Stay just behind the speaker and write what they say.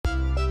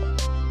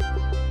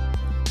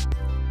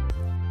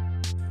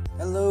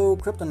Hello,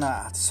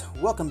 Cryptonauts.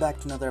 Welcome back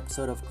to another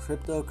episode of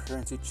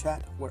Cryptocurrency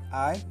Chat, where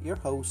I, your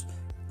host,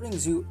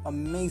 brings you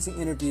amazing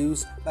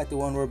interviews like the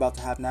one we're about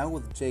to have now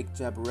with Jake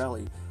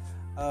Jabarelli.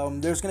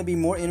 There's going to be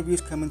more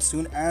interviews coming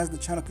soon as the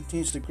channel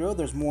continues to grow.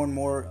 There's more and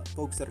more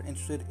folks that are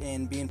interested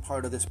in being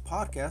part of this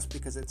podcast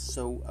because it's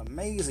so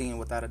amazing,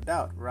 without a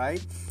doubt,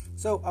 right?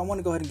 So I want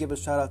to go ahead and give a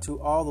shout out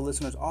to all the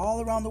listeners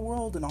all around the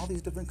world in all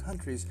these different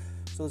countries.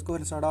 So let's go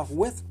ahead and start off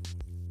with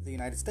the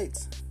United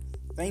States.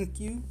 Thank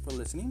you for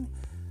listening.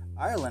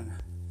 Ireland,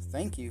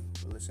 thank you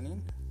for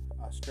listening.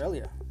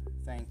 Australia,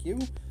 thank you.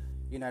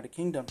 United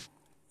Kingdom,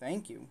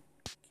 thank you.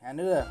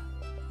 Canada,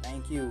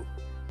 thank you.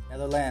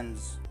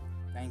 Netherlands,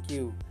 thank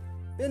you.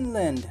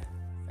 Finland,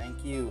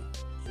 thank you.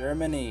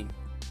 Germany,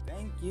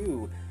 thank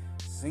you.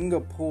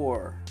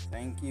 Singapore,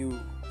 thank you.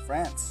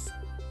 France,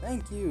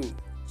 thank you.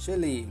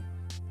 Chile,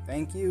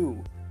 thank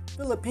you.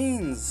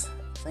 Philippines,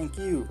 thank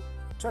you.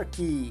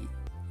 Turkey,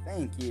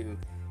 thank you.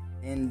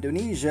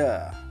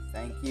 Indonesia,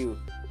 thank you.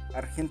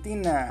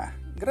 Argentina,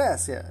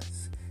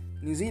 gracias.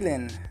 New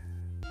Zealand,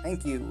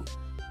 thank you.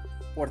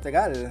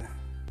 Portugal,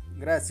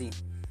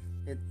 gracias.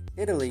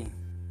 Italy,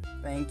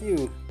 thank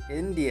you.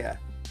 India,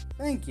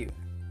 thank you.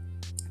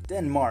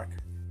 Denmark,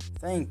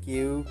 thank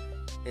you.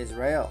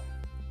 Israel,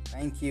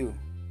 thank you.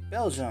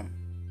 Belgium,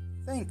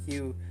 thank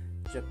you.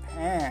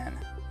 Japan,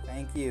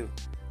 thank you.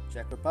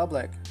 Czech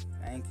Republic,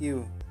 thank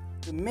you.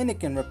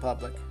 Dominican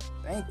Republic,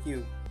 thank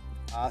you.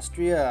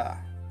 Austria,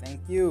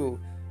 thank you.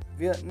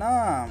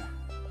 Vietnam,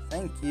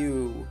 thank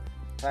you.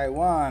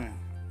 Taiwan,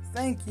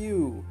 thank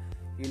you.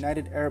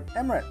 United Arab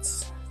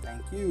Emirates,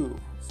 thank you.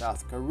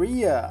 South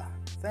Korea,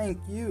 thank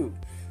you.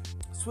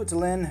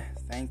 Switzerland,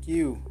 thank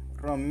you.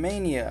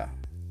 Romania,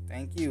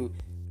 thank you.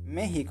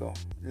 Mexico,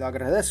 lo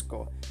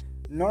agradezco.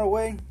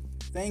 Norway,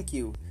 thank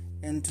you.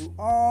 And to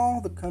all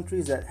the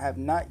countries that have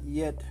not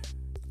yet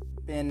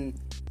been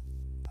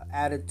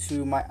added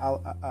to my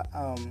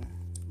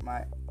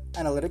my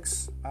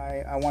analytics,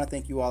 I want to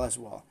thank you all as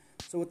well.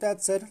 So with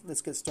that said,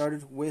 let's get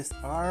started with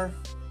our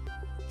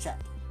chat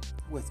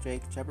with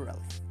Jake Jabarelli.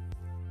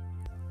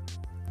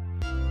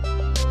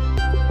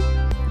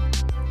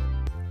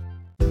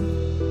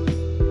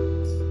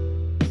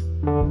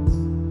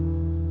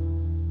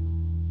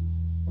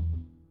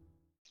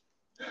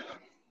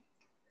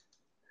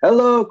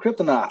 Hello,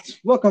 Cryptonauts.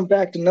 Welcome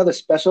back to another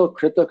special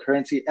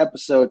cryptocurrency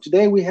episode.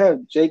 Today we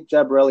have Jake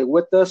Jabarelli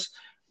with us.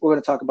 We're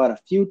going to talk about a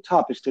few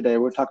topics today.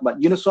 We're going to talk about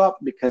Uniswap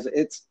because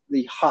it's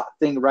the hot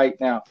thing right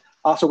now.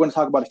 Also, we're going to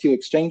talk about a few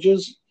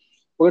exchanges.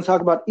 We're going to talk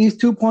about ETH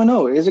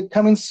 2.0. Is it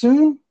coming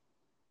soon?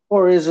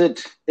 Or is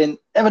it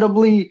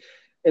inevitably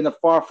in the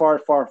far, far,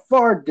 far,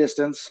 far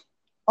distance?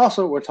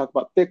 Also, we're going to talk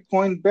about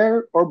Bitcoin,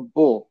 bear or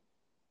bull.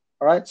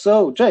 All right.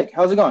 So, Jake,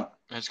 how's it going?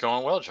 It's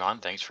going well, John.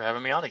 Thanks for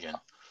having me on again.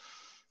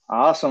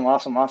 Awesome.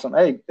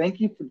 Hey,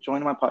 thank you for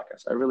joining my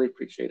podcast. I really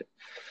appreciate it.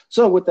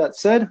 So with that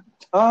said,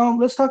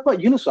 let's talk about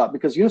Uniswap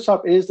because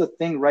Uniswap is the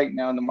thing right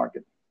now in the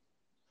market.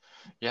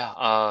 Yeah,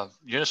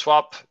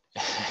 Uniswap,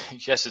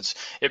 yes,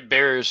 it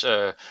bears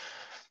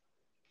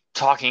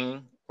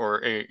talking or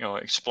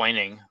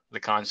explaining the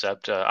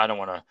concept. I don't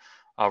want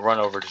to run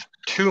over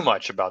too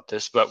much about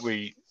this, but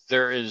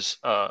it's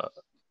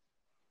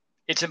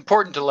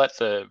important to let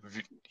the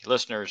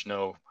listeners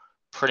know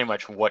pretty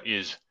much what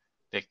is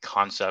the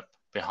concept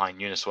behind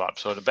Uniswap.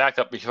 So to back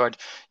up behind,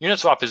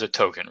 Uniswap is a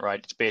token, right?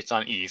 It's based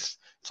on ETH.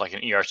 It's like an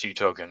ERC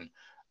token.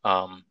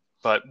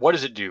 But what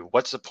does it do?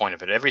 What's the point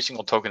of it? Every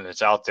single token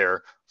that's out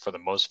there, for the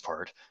most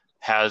part,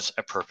 has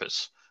a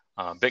purpose.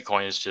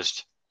 Bitcoin is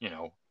just,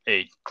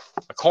 a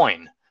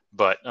coin.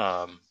 But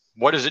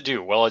what does it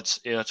do? Well, it's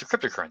a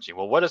cryptocurrency.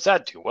 Well, what does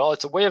that do? Well,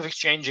 it's a way of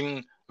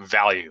exchanging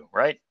value,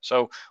 right?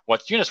 So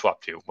what's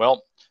Uniswap do?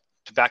 Well,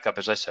 to back up,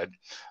 as I said,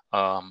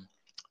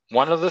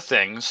 one of the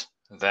things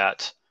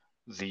that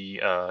the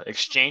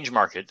exchange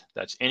market,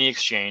 that's any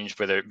exchange,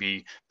 whether it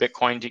be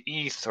Bitcoin to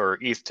ETH or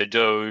ETH to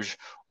Doge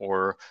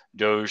or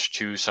Doge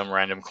to some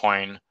random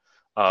coin,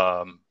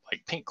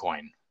 like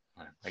Pinkcoin.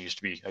 I used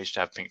to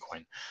have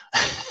Pinkcoin.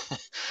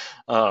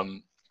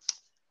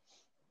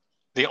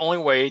 The only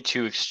way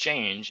to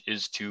exchange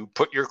is to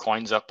put your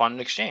coins up on an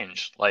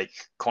exchange like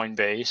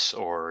Coinbase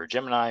or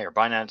Gemini or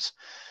Binance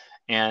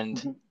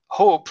and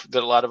hope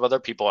that a lot of other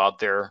people out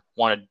there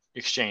want to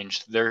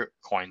exchange their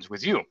coins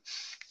with you.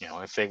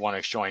 If they want to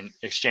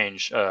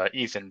exchange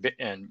ETH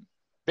and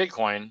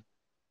Bitcoin,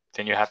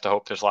 then you have to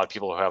hope there's a lot of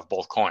people who have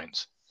both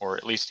coins, or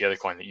at least the other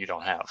coin that you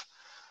don't have.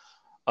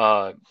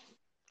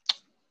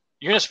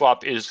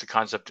 Uniswap is the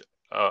concept,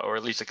 or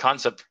at least the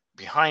concept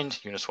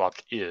behind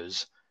Uniswap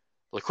is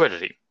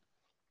liquidity.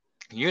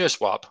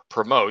 Uniswap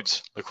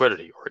promotes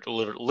liquidity, or it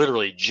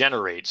literally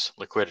generates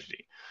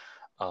liquidity.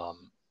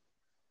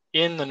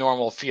 In the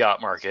normal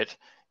fiat market,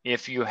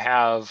 if you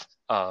have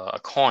a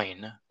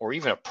coin or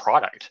even a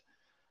product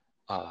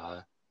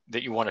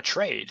that you want to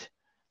trade,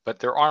 but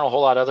there aren't a whole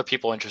lot of other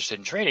people interested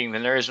in trading,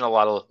 then there isn't a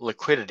lot of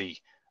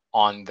liquidity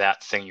on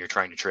that thing you're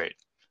trying to trade.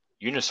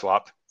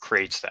 Uniswap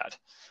creates that.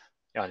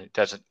 And it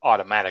does it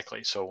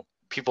automatically. So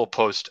people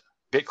post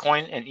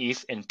Bitcoin and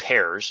ETH in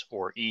pairs,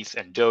 or ETH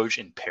and Doge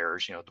in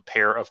pairs, the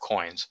pair of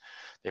coins.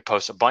 They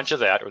post a bunch of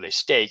that, or they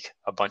stake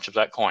a bunch of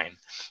that coin.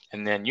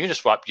 And then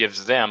Uniswap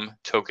gives them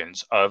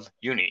tokens of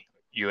UNI,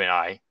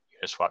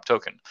 Uniswap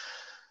token.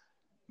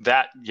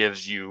 That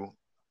gives you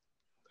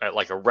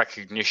like a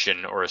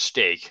recognition or a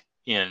stake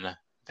in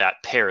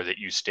that pair that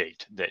you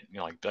staked, that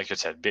like I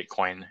said,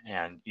 Bitcoin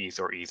and ETH,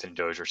 or ETH and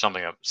Doge, or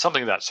something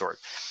of that sort.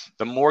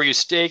 The more you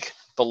stake,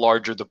 the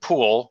larger the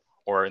pool,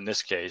 or in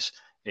this case,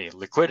 a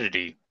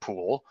liquidity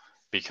pool,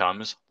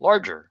 becomes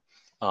larger.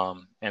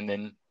 And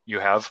then you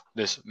have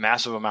this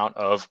massive amount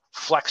of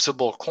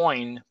flexible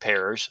coin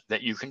pairs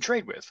that you can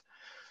trade with.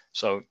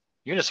 So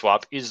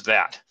Uniswap is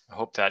that. I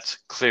hope that's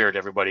clear to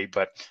everybody.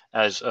 But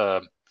as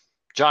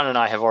John and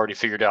I have already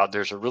figured out,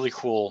 there's a really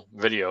cool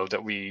video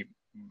that we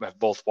have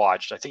both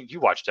watched. I think you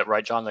watched it,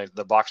 right, John?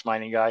 The box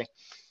mining guy?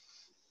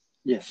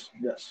 Yes.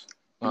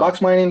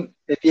 Box mining.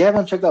 If you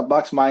haven't checked out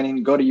box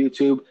mining, go to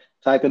YouTube,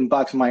 type in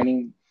box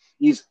mining.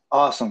 He's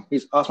awesome.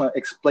 He's awesome at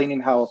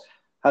explaining how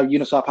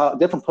Uniswap, how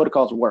different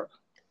protocols work.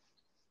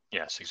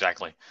 Yes,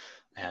 exactly.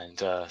 And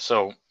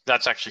so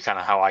that's actually kind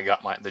of how I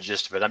got the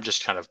gist of it. I'm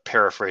just kind of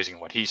paraphrasing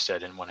what he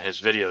said in one of his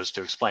videos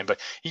to explain, but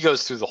he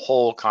goes through the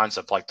whole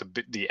concept, like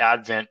the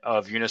advent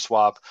of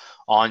Uniswap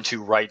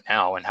onto right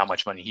now, and how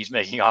much money he's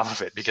making off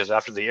of it. Because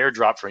after the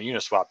airdrop for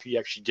Uniswap, he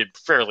actually did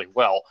fairly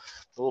well.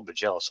 A little bit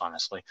jealous,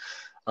 honestly.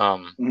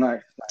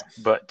 Nice.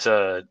 But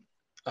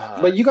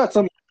you got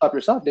some up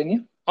yourself, didn't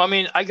you? I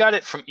mean, I got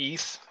it from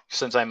ETH,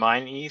 since I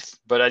mine ETH,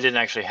 but I didn't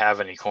actually have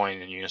any coin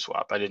in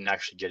Uniswap. I didn't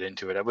actually get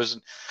into it.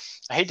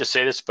 I hate to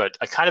say this, but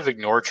I kind of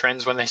ignore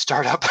trends when they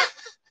start up.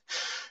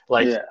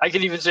 I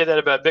can even say that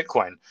about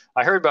Bitcoin.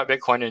 I heard about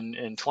Bitcoin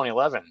in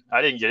 2011.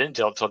 I didn't get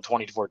into it until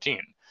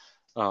 2014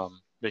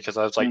 because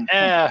I was like,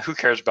 who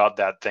cares about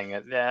that thing?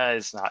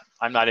 It's not.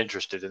 I'm not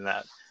interested in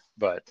that.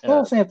 But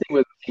same thing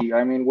with me.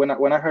 I mean, when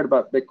I heard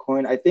about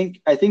Bitcoin, I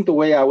think the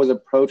way I was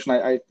approached,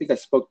 and I think I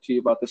spoke to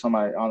you about this on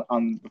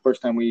the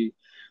first time we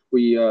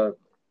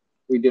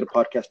did a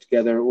podcast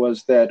together,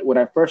 was that when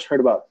I first heard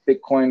about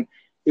Bitcoin,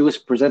 it was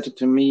presented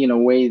to me in a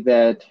way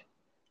that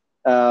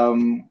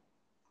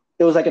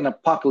it was like an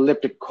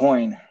apocalyptic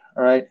coin.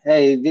 All right,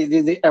 hey,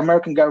 the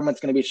American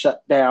government's going to be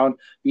shut down.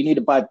 You need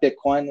to buy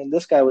Bitcoin, and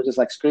this guy was just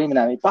like screaming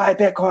at me, "Buy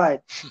Bitcoin!"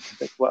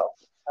 Like, well,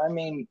 I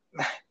mean,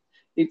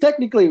 he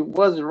technically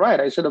was right.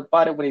 I should have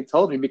bought it when he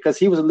told me, because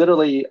he was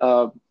literally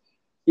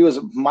he was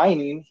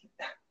mining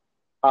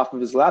off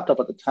of his laptop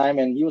at the time,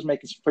 and he was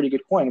making some pretty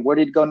good coin. Where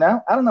did he go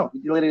now? I don't know. He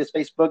deleted his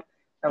Facebook.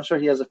 I'm sure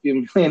he has a few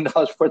 $1 million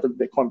worth of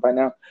Bitcoin by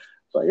now.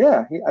 But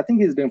yeah, I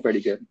think he's doing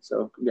pretty good.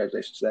 So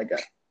congratulations to that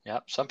guy. Yeah,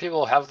 some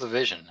people have the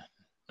vision.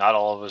 Not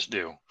all of us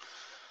do.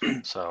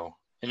 So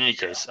in any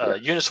case,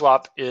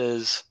 Uniswap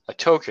is a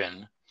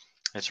token.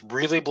 It's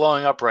really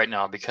blowing up right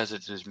now because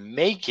it is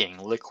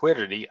making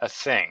liquidity a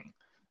thing.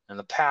 In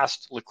the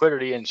past,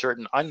 liquidity in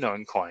certain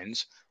unknown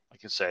coins,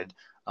 like I said,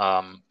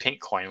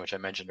 Pink coin, which I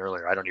mentioned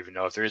earlier. I don't even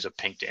know if there is a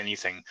pink to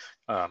anything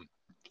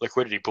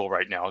liquidity pool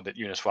right now that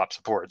Uniswap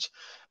supports,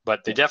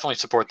 but they definitely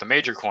support the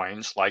major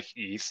coins like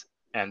ETH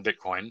and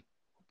Bitcoin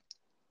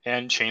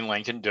and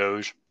Chainlink and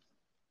Doge.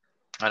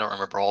 I don't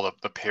remember all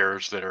the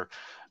pairs that are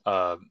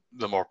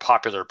the more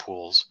popular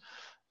pools.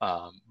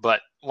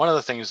 But one of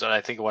the things that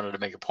I think I wanted to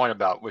make a point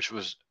about, which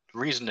was the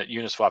reason that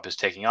Uniswap is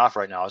taking off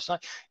right now, it's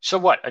not, so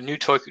what, a new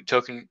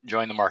token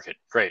joined the market.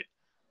 Great.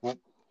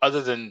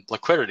 Other than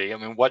liquidity, I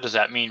mean, what does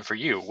that mean for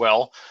you?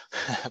 Well,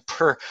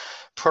 per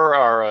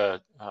our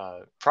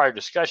prior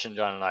discussion,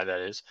 John and I, that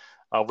is,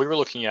 we were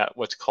looking at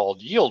what's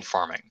called yield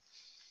farming,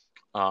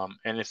 and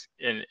this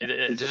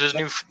is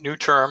a new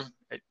term.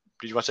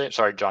 Did you want to say it?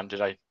 Sorry, John.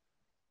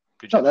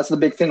 No, that's the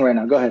big thing right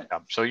now. Go ahead. Yeah.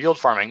 So yield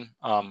farming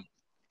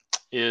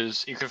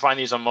is, you can find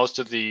these on most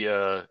of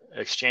the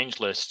exchange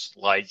lists,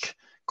 like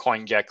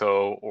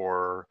CoinGecko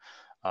or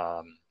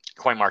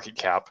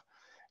CoinMarketCap.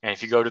 And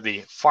if you go to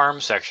the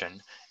farm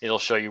section, it'll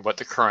show you what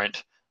the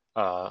current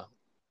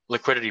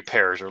liquidity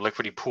pairs or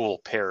liquidity pool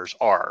pairs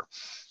are.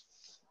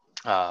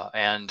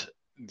 And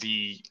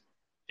the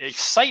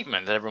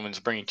excitement that everyone's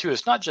bringing to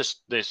is not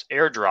just this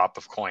airdrop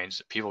of coins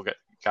that people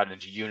got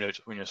into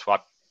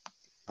Uniswap,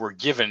 were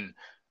given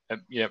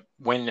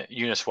when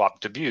Uniswap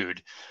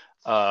debuted,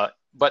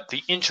 but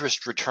the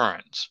interest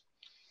returns.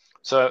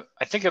 So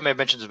I think I may have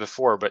mentioned this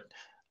before, but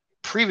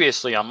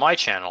previously on my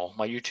channel,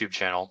 my YouTube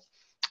channel,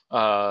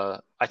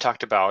 I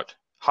talked about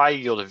high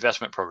yield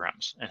investment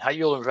programs, and high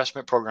yield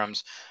investment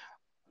programs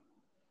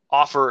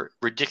offer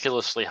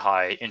ridiculously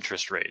high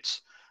interest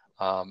rates.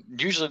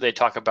 Usually they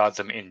talk about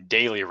them in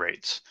daily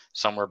rates,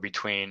 somewhere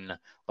between,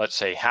 let's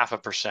say,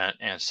 0.5%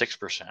 and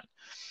 6%.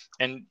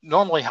 And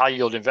normally high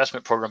yield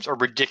investment programs are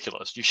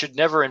ridiculous. You should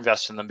never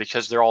invest in them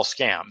because they're all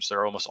scams.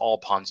 They're almost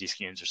all Ponzi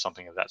schemes or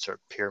something of that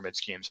sort, pyramid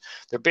schemes.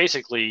 They're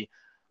basically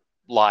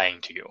lying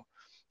to you.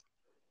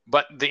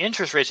 But the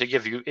interest rates they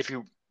give you, if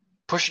you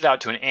push it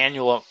out to an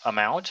annual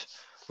amount,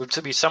 would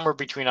be somewhere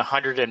between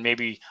 100 and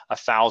maybe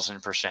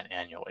 1,000%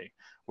 annually,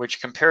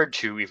 which compared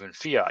to even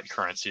fiat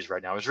currencies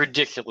right now is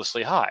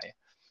ridiculously high.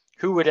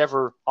 Who would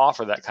ever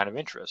offer that kind of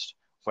interest?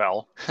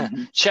 Well,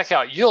 Mhm. check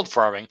out yield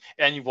farming,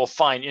 and you will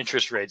find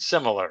interest rates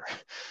similar.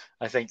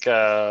 I think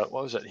what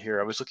was it here?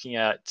 I was looking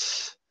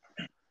at.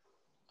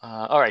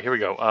 All right, here we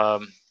go.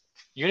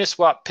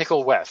 Uniswap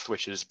Pickle Weth,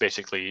 which is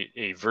basically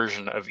a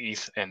version of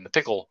ETH and the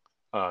Pickle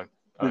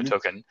Mhm.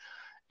 token,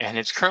 and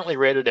it's currently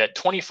rated at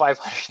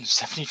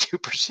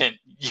 2,572%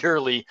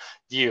 yearly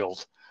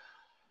yield.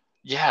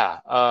 Yeah,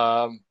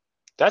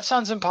 that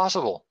sounds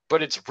impossible,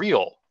 but it's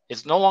real.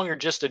 It's no longer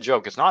just a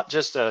joke. It's not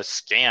just a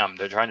scam.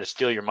 They're trying to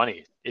steal your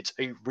money. It's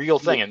a real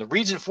thing. And the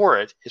reason for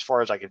it, as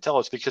far as I can tell,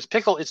 is because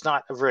Pickle is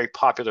not a very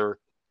popular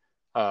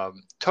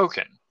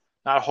token.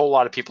 Not a whole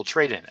lot of people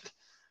trade in it.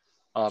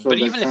 So But they're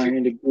even if you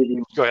trying to give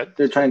you, go ahead,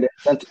 they're trying to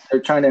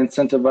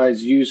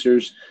incentivize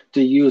users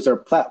to use their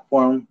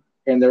platform,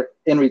 and they're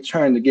in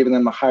return they're giving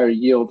them a higher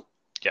yield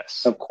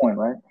yes, of coin,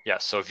 right?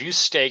 yes. So if you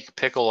stake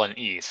Pickle and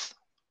ETH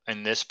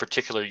in this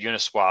particular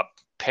Uniswap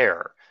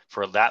pair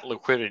for that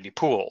liquidity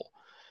pool,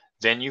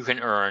 then you can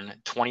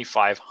earn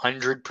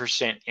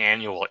 2,500%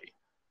 annually.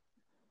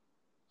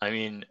 I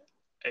mean,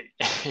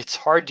 it's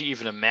hard to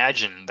even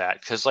imagine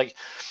that because, like,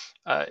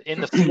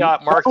 in the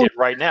fiat market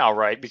right now,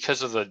 right,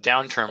 because of the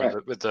downturn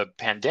Right. with the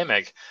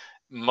pandemic,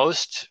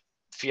 most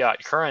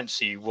fiat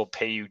currency will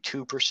pay you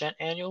 2%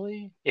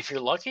 annually if you're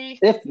lucky.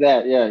 If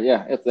that,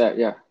 if that,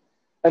 yeah.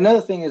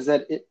 Another thing is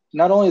that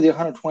not only the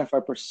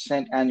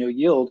 125% annual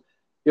yield,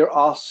 you're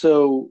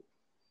also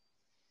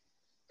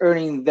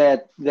earning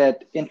that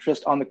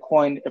interest on the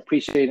coin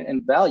appreciating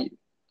in value.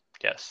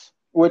 Yes.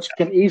 Which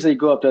can easily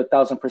go up to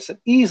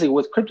 1,000%. Easily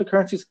with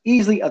cryptocurrencies,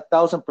 easily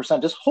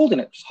 1,000%. Just holding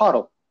it, just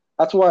hodl.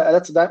 That's why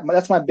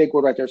that's my big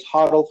word right there. Is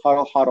hodl,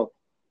 hodl, hodl.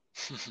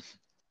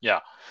 Yeah,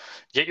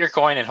 get your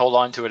coin and hold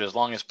on to it as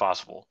long as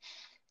possible,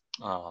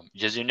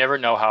 because you never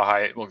know how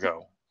high it will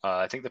go.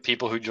 I think the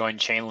people who joined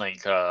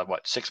Chainlink,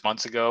 6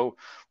 months ago,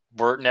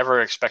 were never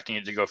expecting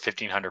it to go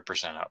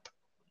 1,500% up,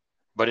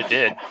 but it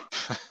did.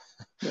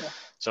 Yeah.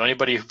 So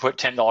anybody who put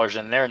 $10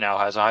 in there now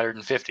has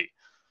 150.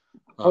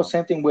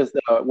 Same thing with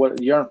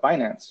what Yearn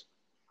Finance.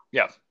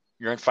 Yeah,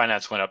 Yearn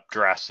Finance went up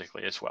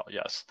drastically as well.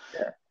 Yes.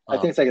 Yeah, I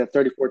think it's like at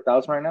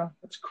 34,000 right now.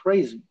 That's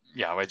crazy.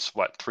 Yeah, it's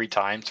what,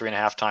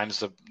 3.5 times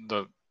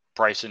the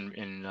price in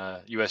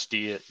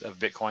USD of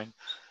Bitcoin.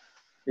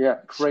 Yeah,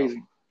 crazy.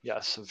 So,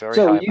 yes, a very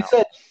high amount.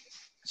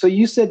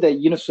 You said that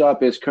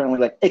Uniswap is currently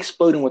like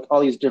exploding with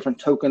all these different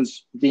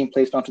tokens being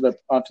placed onto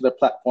the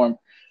platform.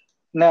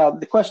 Now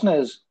the question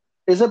is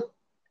it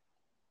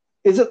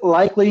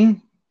likely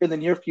in the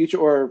near future,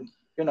 or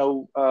in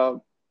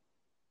the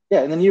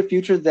near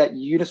future, that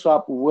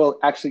Uniswap will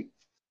actually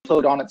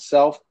explode on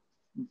itself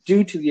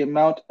due to the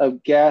amount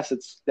of gas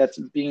that's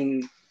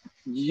being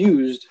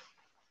used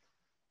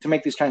to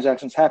make these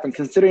transactions happen?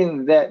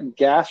 Considering that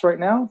gas right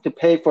now to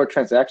pay for a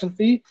transaction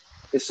fee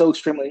is so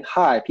extremely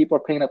high, people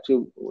are paying up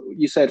to,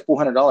 you said,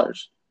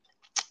 $400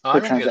 I per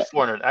don't think it's transaction.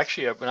 400.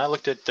 Actually, when I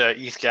looked at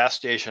ETH gas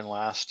station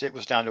last, it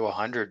was down to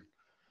 100.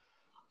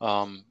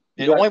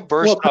 It only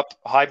burst up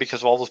high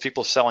because of all those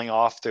people selling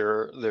off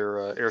their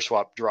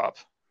AirSwap drop,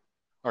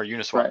 or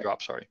Uniswap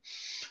drop. Sorry.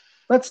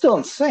 That's still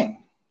insane.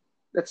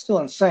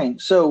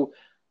 So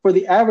for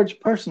the average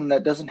person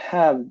that doesn't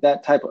have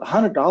that type of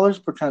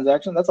 $100 per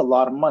transaction, that's a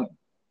lot of money.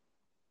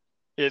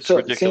 It's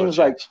ridiculous.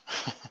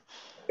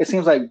 It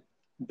seems like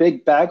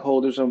big bag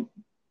holders are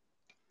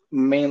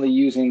mainly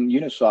using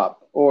Uniswap,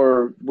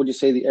 or would you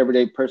say the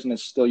everyday person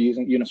is still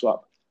using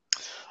Uniswap?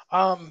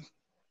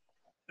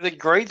 The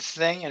great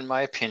thing, in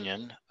my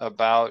opinion,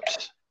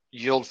 about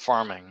yield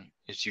farming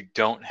is you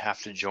don't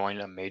have to join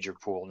a major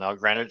pool. Now,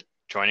 granted,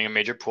 joining a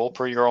major pool,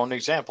 per your own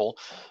example,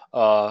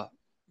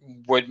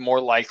 would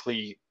more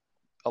likely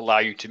allow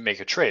you to make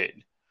a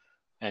trade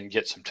and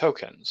get some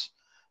tokens.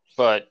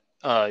 But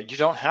you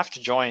don't have to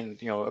join,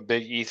 a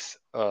big ETH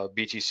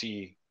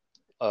BTC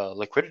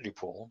liquidity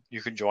pool.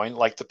 You can join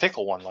like the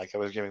Pickle one, like I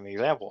was giving the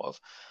example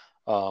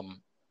of.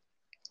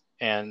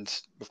 And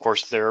of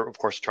course, they're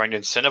trying to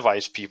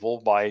incentivize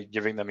people by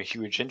giving them a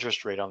huge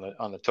interest rate on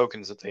the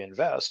tokens that they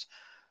invest,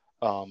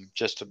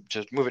 just to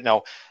move it.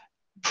 Now,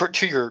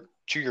 to your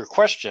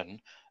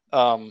question,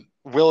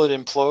 will it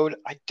implode?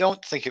 I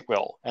don't think it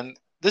will. And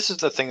this is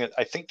the thing that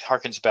I think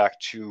harkens back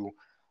to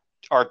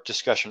our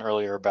discussion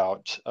earlier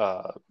about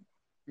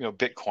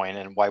Bitcoin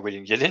and why we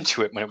didn't get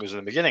into it when it was in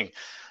the beginning.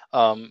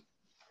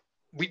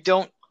 We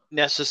don't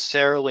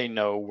necessarily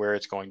know where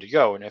it's going to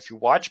go. And if you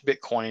watch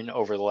Bitcoin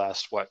over the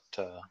last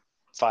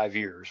 5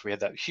 years, we had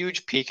that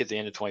huge peak at the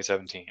end of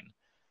 2017,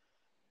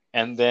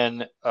 and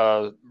then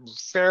a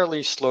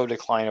fairly slow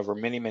decline over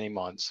many, many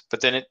months.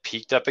 But then it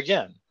peaked up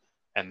again,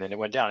 and then it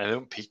went down, and then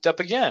it peaked up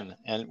again,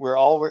 and we're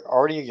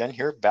already again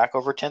here back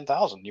over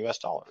 10,000 US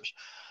dollars.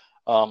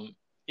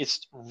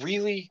 It's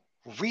really,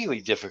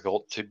 really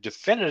difficult to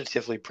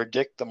definitively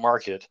predict the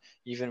market,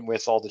 even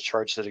with all the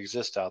charts that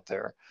exist out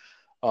there.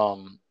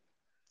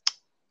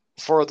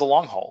 For the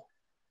long haul,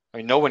 I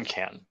mean, no one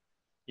can.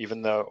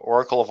 Even the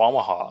Oracle of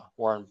Omaha,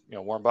 Warren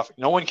Buffett,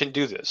 no one can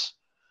do this.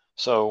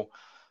 So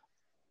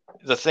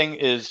the thing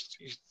is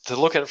to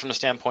look at it from the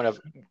standpoint of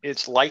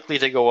it's likely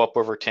to go up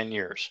over 10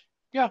 years.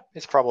 yeah,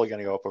 it's probably going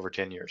to go up over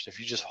 10 years. If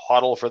you just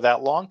hodl for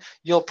that long,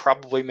 you'll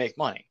probably make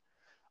money.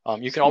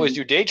 You can always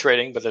do day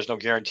trading, but there's no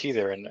guarantee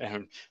there.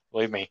 And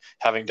believe me,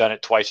 having done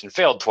it twice and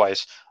failed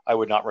twice, I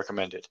would not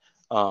recommend it.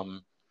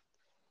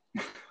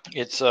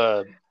 It's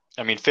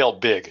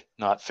failed big,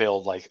 not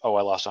failed like, oh,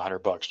 I lost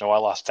 $100. No, I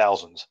lost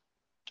thousands.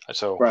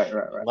 So Right.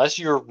 unless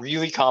you're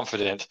really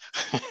confident,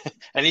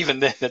 and even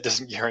then that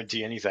doesn't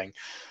guarantee anything,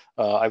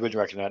 I would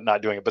recommend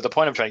not doing it. But the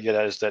point I'm trying to get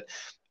at is that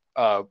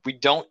we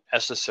don't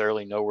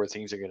necessarily know where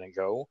things are going to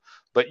go,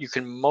 but you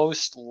can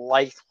most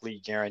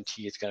likely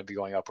guarantee it's going to be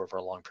going up over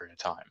a long period of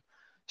time.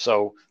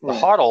 So the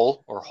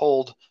hodl or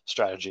hold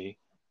strategy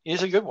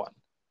is a good one.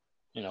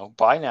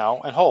 Buy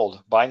now and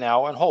hold, buy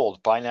now and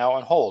hold, buy now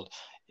and hold.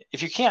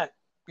 If you can't,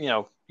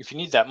 if you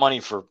need that money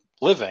for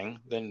living,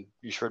 then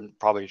you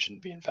probably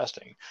shouldn't be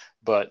investing.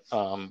 But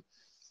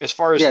as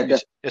far as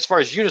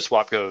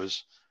Uniswap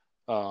goes,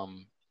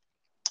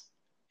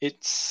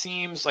 it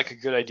seems like a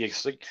good idea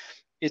because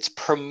it's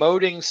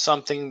promoting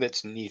something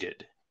that's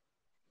needed.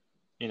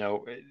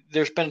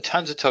 There's been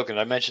tons of tokens.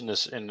 I mentioned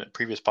this in the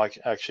previous podcast,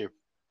 actually,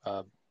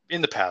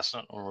 in the past. I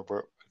don't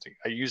remember.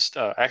 I used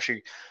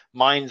actually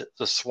mined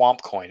the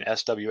Swamp Coin,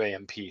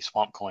 SWAMP,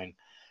 Swamp Coin.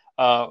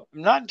 I'm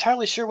not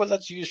entirely sure what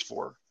that's used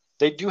for.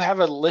 They do have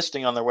a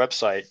listing on their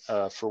website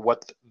for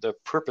what the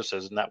purpose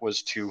is, and that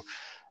was to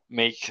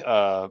make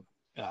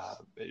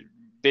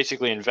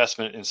basically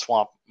investment in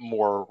Swamp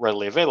more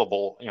readily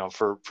available,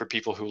 for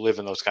people who live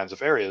in those kinds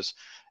of areas,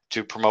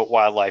 to promote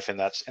wildlife in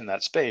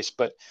that space.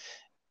 But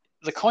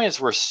the coin is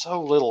worth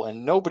so little,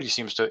 and nobody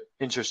seems to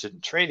interested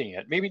in trading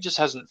it. Maybe it just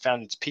hasn't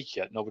found its peak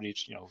yet. Nobody,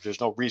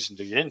 there's no reason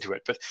to get into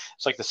it. But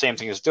it's like the same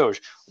thing as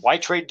Doge. Why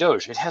trade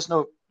Doge? It has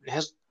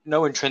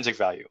no intrinsic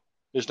value.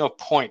 There's no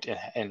point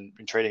in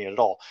trading it at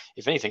all.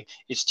 If anything,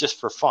 it's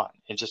just for fun.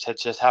 It just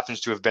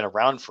happens to have been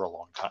around for a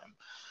long time.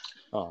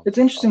 It's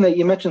interesting that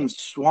you mentioned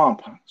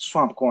Swamp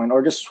Coin,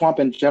 or just Swamp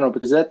in general,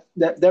 because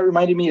that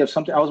reminded me of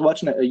something. I was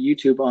watching a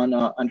YouTube on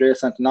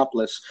Andreas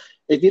Antonopoulos.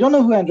 If you don't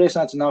know who Andreas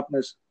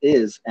Antonopoulos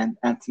is, and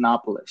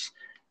Antonopoulos,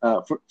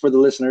 for the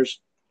listeners,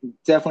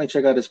 definitely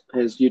check out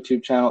his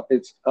YouTube channel.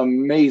 It's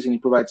amazing. He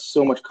provides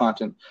so much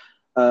content.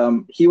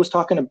 He was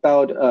talking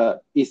about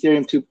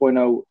Ethereum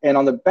 2.0, and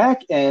on the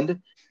back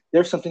end,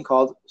 there's something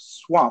called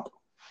Swamp.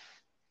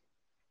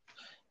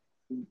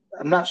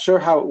 I'm not sure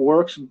how it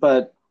works,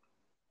 but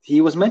he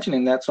was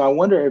mentioning that, so I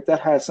wonder if that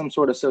has some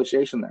sort of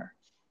association there.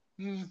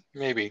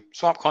 Maybe.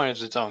 Swamp Coin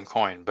is its own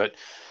coin, but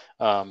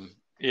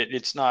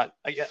it's not.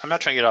 I'm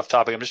not trying to get off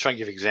topic. I'm just trying to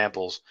give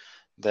examples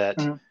that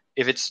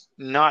if it's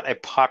not a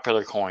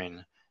popular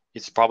coin,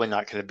 it's probably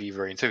not going to be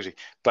very enthusiastic.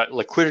 But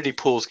liquidity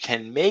pools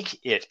can make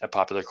it a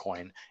popular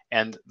coin,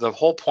 and the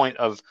whole point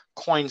of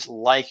coins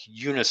like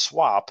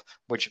Uniswap,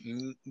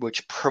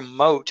 which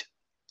promote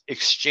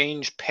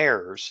exchange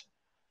pairs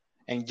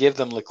and give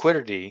them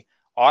liquidity,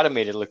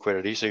 automated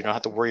liquidity, so you don't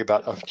have to worry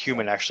about a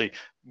human actually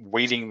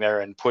waiting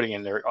there and putting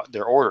in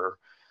their order.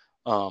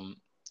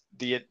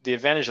 The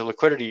advantage of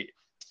liquidity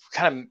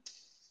kind of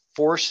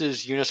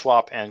forces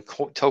Uniswap and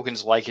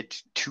tokens like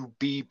it to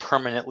be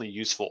permanently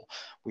useful.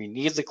 We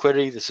need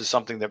liquidity. This is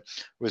something that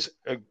was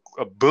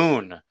a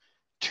boon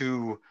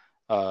to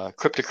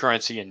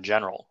cryptocurrency in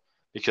general,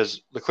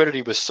 because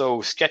liquidity was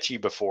so sketchy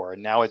before,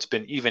 and now it's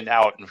been evened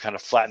out and kind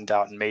of flattened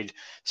out and made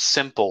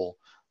simple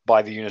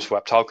by the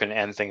Uniswap token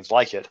and things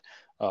like it.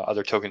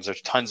 Other tokens,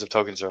 there's tons of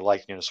tokens that are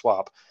like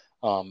Uniswap,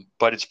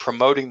 but it's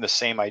promoting the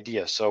same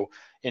idea. So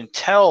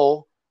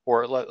until,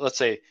 or let's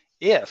say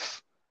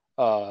if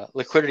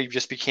liquidity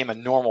just became a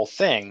normal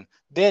thing,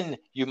 then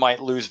you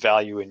might lose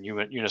value in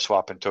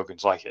Uniswap and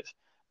tokens like it.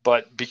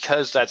 But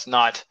because that's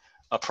not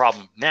a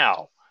problem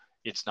now,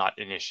 it's not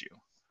an issue.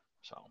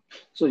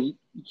 So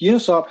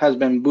Uniswap has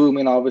been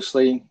booming,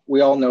 obviously. We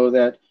all know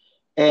that.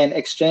 And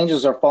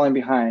exchanges are falling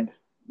behind.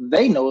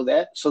 They know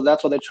that, so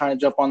that's why they're trying to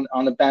jump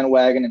on the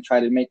bandwagon and try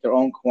to make their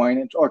own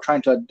coin, or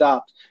trying to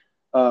adopt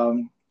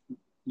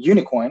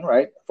Unicoin,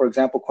 right? For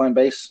example,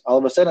 Coinbase. All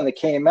of a sudden, they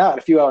came out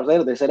a few hours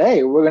later. They said,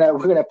 "Hey, we're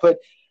gonna put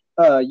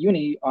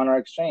Uni on our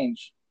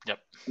exchange." Yep.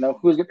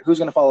 Who's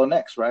gonna follow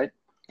next, right?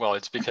 Well,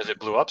 it's because it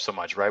blew up so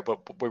much, right?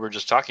 But we were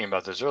just talking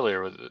about this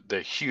earlier with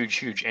the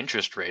huge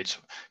interest rates.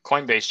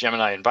 Coinbase,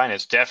 Gemini, and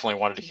Binance definitely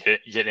wanted to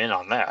get in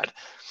on that.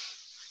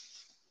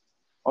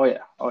 Oh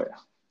yeah.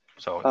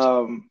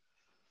 So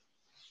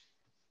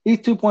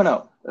ETH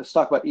 2.0. Let's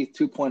talk about ETH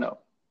 2.0.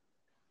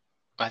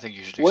 I think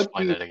you should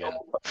explain that again.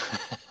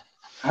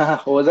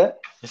 What was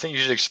that? I think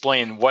you should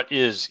explain what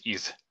is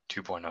ETH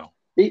 2.0.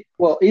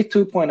 Well, ETH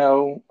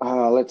 2.0,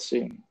 let's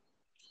see.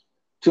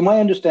 To my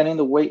understanding,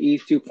 the way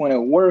ETH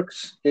 2.0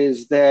 works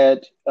is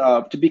that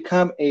to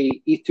become a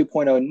ETH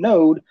 2.0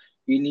 node,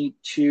 you need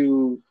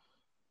to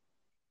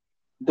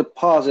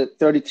deposit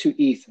 32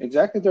 ETH,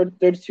 exactly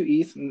 32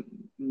 ETH,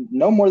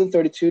 no more than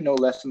 32, no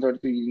less than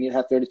 32. You need to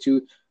have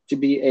 32 to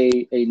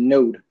be a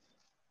node.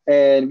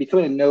 And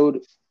becoming a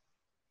node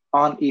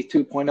on ETH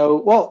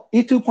 2.0, well,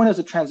 ETH 2.0 is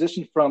a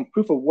transition from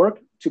proof of work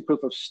to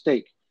proof of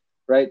stake,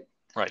 right?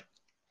 Right.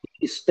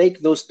 You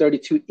stake those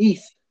 32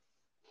 ETH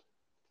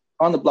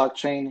on the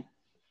blockchain,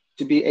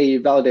 to be a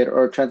validator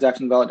or a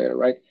transaction validator,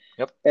 right?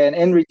 Yep. And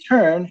in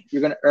return,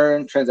 you're going to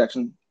earn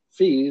transaction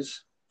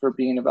fees for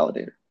being a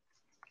validator.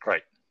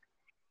 Right.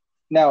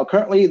 Now,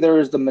 currently, there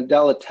is the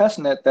Mandela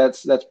testnet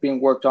that's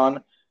being worked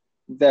on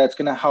that's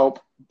going to help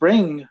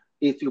bring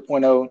ETH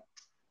 2.0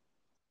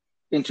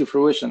 into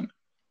fruition.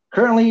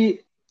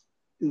 Currently,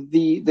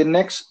 the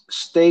next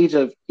stage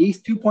of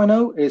ETH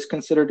 2.0 is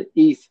considered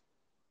ETH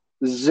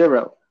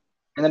 0.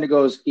 And then it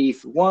goes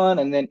ETH 1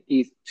 and then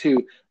ETH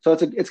 2. So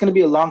it's going to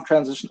be a long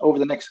transition over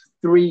the next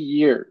 3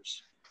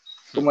 years,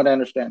 from what I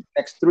understand.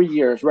 Next 3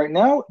 years. Right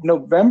now,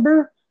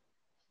 November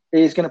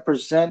is going to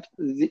present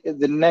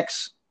the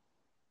next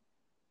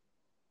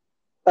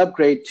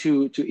upgrade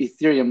to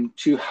Ethereum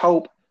to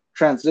help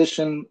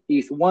transition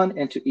ETH 1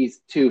 into ETH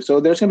 2. So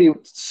there's going to be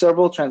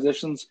several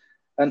transitions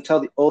until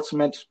the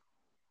ultimate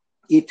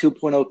ETH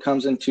 2.0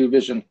 comes into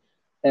vision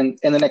in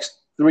the next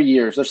 3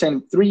 years. They're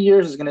saying 3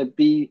 years is going to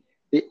be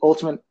the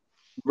ultimate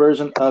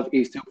version of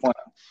ETH 2.0.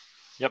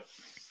 Yep.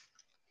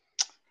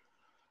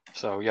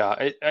 So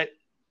yeah,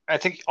 I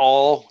think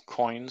all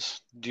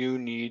coins do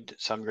need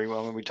some degree.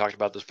 Well, we talked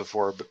about this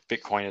before, but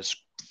Bitcoin is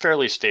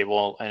fairly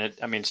stable,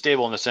 and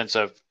stable in the sense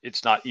of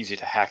it's not easy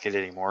to hack it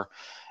anymore.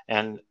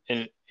 And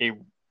the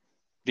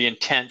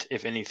intent,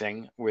 if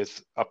anything,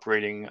 with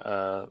upgrading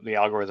the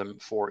algorithm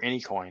for any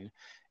coin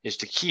is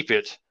to keep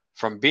it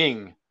from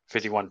being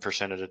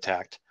 51%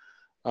 attacked.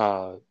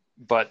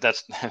 But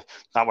that's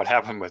not what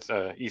happened with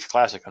ETH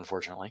Classic,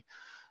 unfortunately.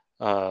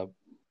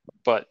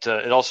 But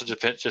it also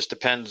just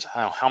depends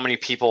how many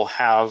people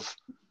have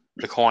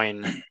the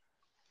coin.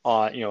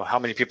 How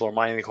many people are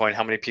mining the coin,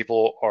 how many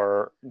people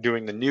are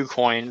doing the new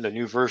coin, the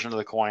new version of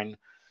the coin.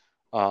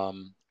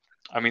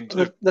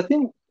 The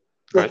thing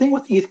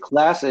with ETH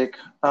Classic,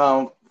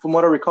 from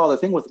what I recall, the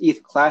thing with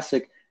ETH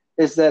Classic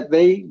is that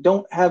they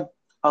don't have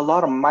a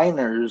lot of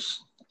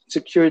miners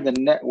securing the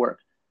network.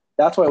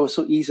 That's why it was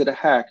so easy to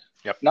hack.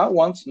 Yep. Not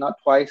once, not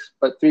twice,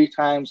 but 3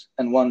 times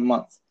in 1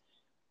 month.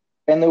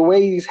 And the way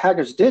these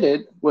hackers did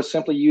it was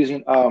simply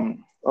using let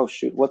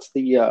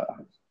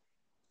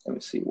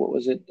me see, what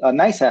was it?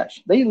 NiceHash.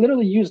 They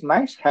literally used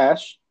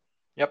NiceHash.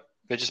 Yep,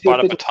 they just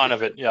bought up a ton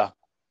of it. Yeah.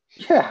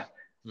 Yeah.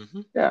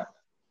 Mm-hmm. Yeah.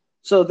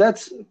 So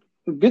that's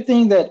a good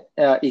thing that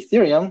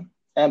Ethereum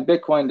and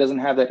Bitcoin doesn't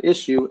have that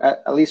issue,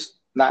 at least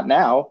not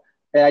now.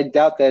 And I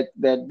doubt that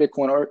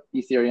Bitcoin or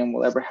Ethereum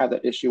will ever have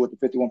that issue with the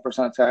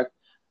 51% attack.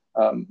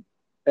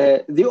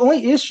 The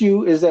only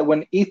issue is that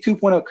when ETH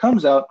 2.0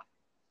 comes out,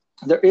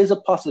 there is a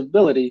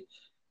possibility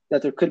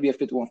that there could be a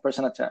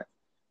 51% attack,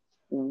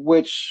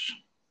 which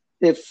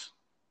if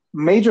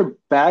major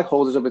bag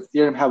holders of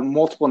Ethereum have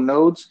multiple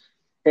nodes,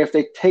 if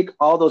they take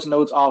all those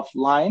nodes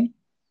offline,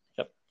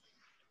 yep,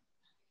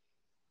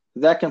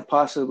 that can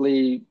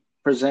possibly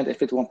present a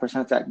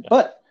 51% attack.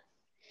 Yep.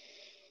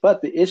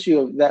 But the issue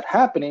of that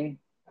happening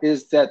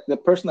is that the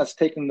person that's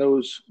taking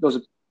those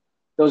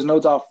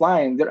nodes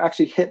offline, they're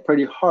actually hit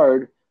pretty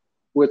hard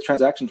with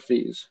transaction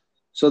fees.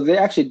 So they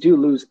actually do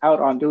lose out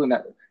on doing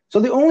that. So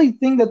the only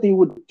thing that they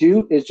would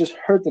do is just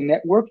hurt the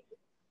network.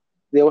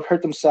 They would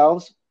hurt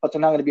themselves, but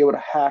they're not going to be able to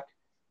hack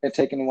and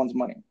take anyone's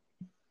money.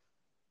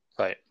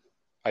 Right.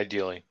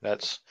 Ideally,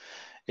 it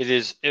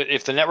is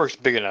if the network's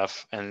big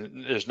enough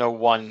and there's no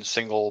one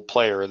single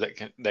player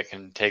that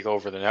can take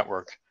over the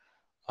network,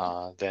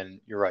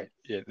 then you're right.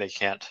 They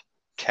can't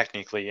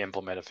technically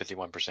implement a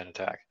 51%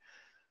 attack.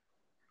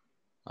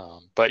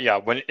 But yeah,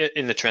 when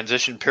in the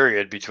transition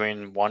period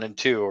between 1 and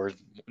 2 or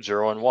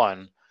 0 and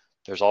 1,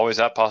 there's always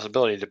that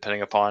possibility,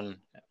 depending upon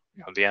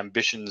the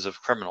ambitions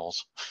of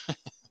criminals.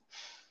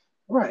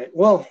 Right.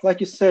 Well, like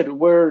you said,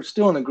 we're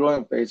still in the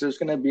growing phase. There's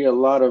going to be a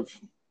lot of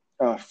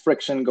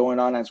friction going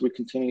on as we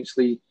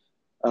continuously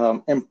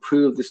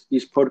improve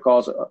these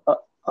protocols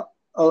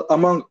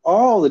among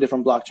all the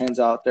different blockchains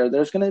out there.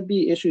 There's going to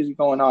be issues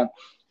going on.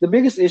 The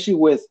biggest issue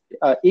with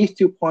ETH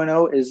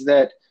 2.0 is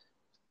that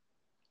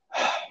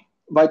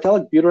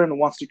Vitalik Buterin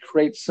wants to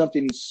create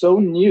something so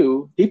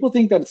new. People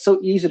think that it's so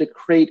easy to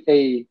create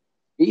a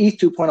ETH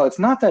 2.0. It's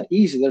not that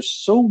easy. There's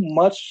so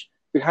much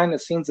behind the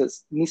scenes that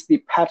needs to be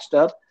patched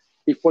up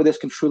before this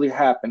can truly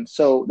happen.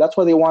 So that's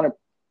why they want to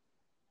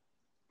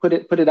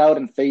put it out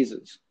in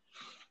phases.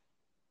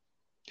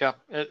 Yeah,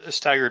 a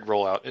staggered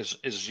rollout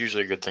is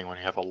usually a good thing when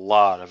you have a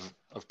lot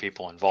of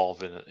people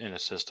involved in a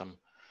system.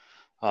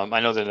 I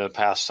know that in the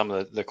past, some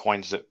of the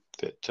coins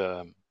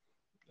that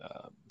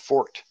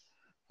forked,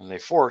 when they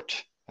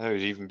forked, I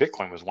think even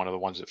Bitcoin was one of the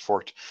ones that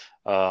forked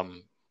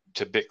to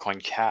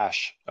Bitcoin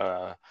Cash.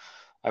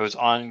 I was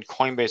on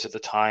Coinbase at the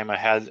time. I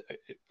had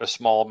a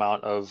small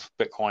amount of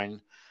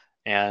Bitcoin,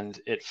 and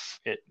it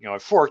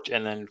forked,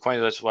 and then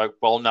Coinbase was like,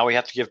 well, now we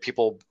have to give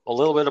people a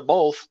little bit of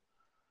both.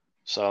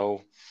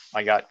 So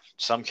I got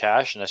some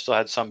cash, and I still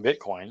had some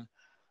Bitcoin.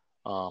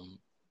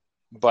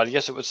 But I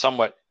guess it was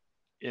somewhat,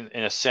 in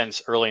a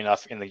sense, early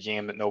enough in the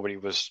game that nobody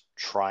was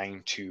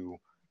trying to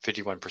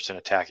 51%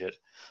 attack it.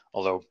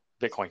 Although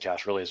Bitcoin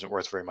Cash really isn't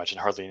worth very much, and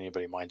hardly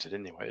anybody minds it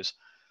anyways.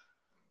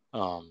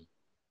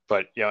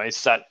 But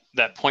it's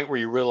that point where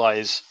you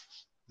realize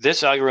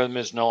this algorithm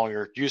is no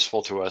longer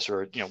useful to us,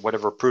 or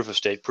whatever proof of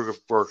stake, proof of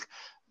work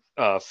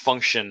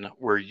function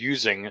we're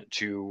using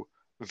to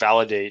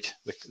validate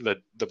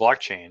the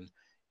blockchain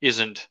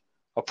isn't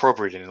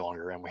appropriate any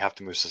longer, and we have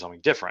to move to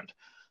something different.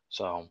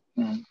 So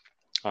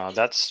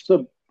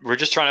we're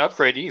just trying to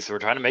upgrade ETH. We're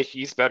trying to make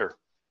ETH better,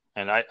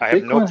 and I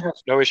have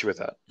no issue with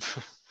that.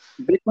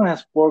 Bitcoin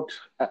has forked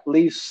at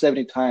least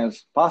 70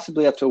 times,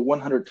 possibly up to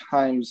 100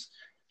 times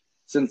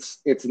since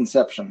its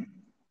inception.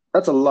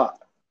 That's a lot.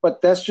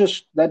 But that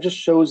just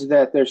shows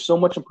that there's so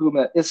much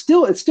improvement. It's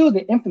still in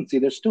the infancy.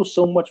 There's still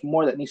so much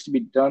more that needs to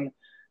be done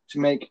to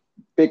make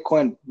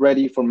Bitcoin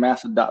ready for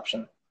mass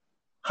adoption.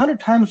 100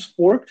 times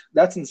forked,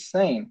 that's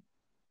insane.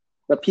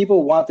 But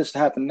people want this to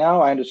happen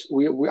now. I'm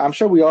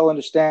sure we all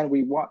understand.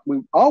 We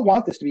all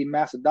want this to be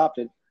mass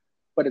adopted,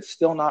 but it's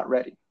still not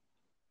ready.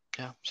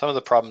 Yeah, some of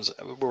the problems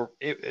were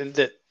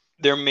that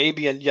there may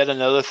be yet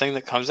another thing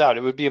that comes out.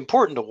 It would be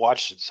important to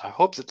watch this. I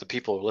hope that the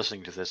people who are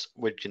listening to this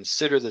would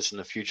consider this in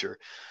the future,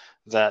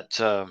 that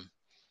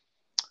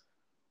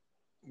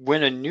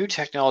when a new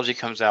technology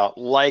comes out,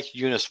 like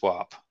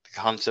Uniswap, the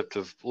concept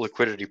of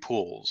liquidity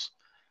pools,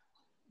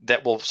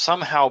 that will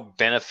somehow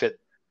benefit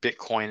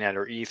Bitcoin and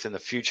or ETH in the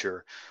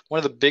future. One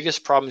of the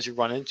biggest problems you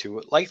run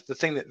into, like the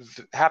thing that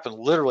happened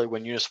literally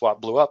when Uniswap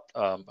blew up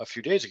a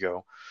few days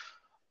ago,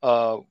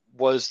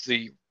 was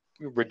the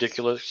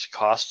ridiculous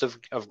cost of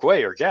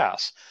Gwei or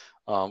gas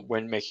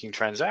when making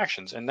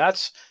transactions. And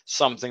that's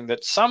something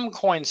that some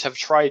coins have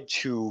tried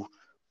to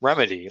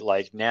remedy,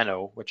 like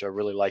Nano, which I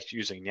really liked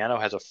using. Nano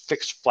has a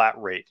fixed flat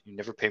rate. You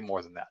never pay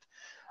more than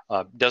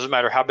that. Doesn't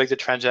matter how big the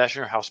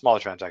transaction or how small the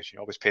transaction,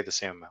 you always pay the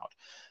same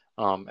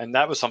amount. And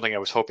that was something I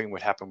was hoping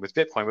would happen with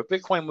Bitcoin. But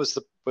Bitcoin was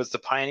the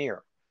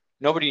pioneer.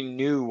 Nobody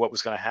knew what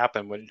was going to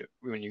happen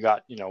when you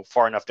got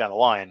far enough down the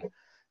line.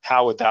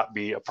 How would that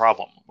be a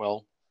problem?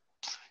 Well,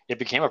 it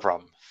became a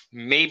problem.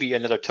 Maybe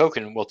another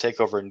token will take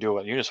over and do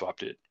what Uniswap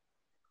did.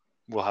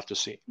 We'll have to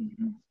see.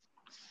 Mm-hmm.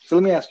 So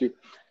let me ask you,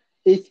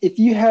 if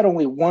you had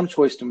only one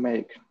choice to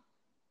make,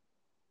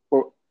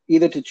 or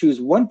either to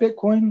choose one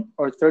Bitcoin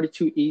or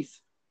 32 ETH,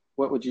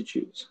 what would you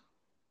choose?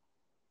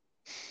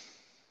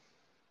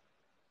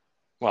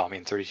 Well, I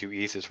mean, 32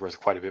 ETH is worth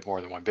quite a bit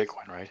more than one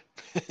Bitcoin, right?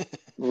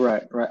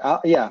 Right.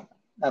 Yeah,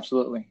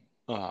 absolutely.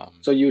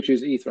 So you would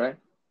choose ETH, right?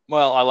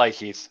 Well, I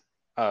like ETH.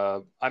 I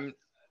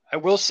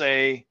will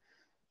say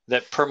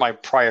that per my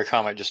prior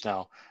comment just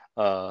now,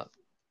 I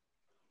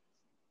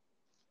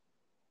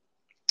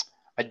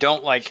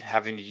don't like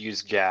having to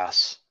use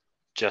gas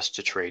just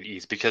to trade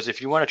ETH, because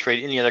if you want to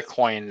trade any other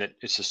coin that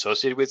is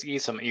associated with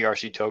ETH, some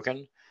ERC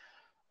token,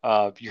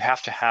 you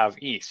have to have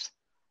ETH.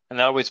 And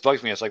that always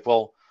bugs me. It's like,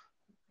 well,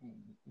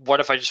 what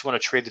if I just want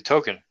to trade the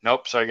token?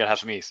 Nope, sorry, I got to have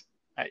some ETH.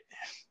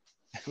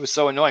 It was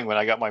so annoying when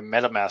I got my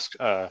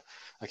MetaMask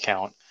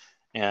account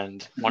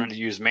and wanted to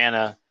use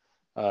Mana,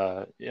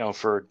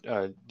 for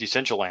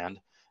Decentraland,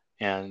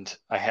 and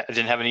I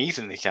didn't have any ETH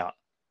in the account.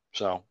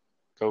 So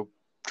go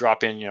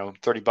drop in,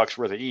 $30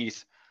 worth of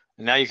ETH,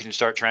 and now you can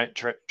start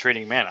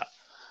trading Mana.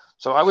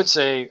 So I would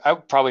say I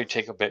would probably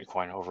take a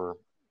Bitcoin over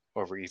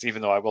ETH,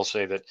 even though I will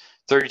say that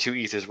 32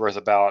 ETH is worth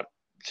about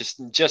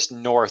just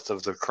north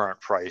of the current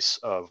price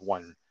of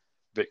one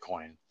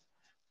Bitcoin.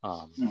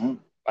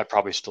 I'd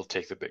probably still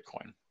take the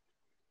Bitcoin.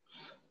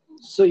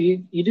 So you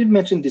did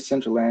mention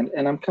Decentraland,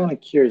 and I'm kind of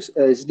curious.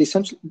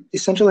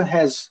 Decentraland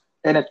has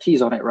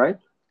NFTs on it, right?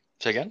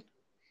 Say again?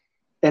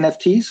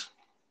 NFTs?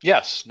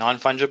 Yes,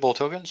 non-fungible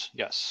tokens.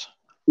 Yes.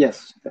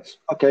 Yes.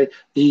 Okay.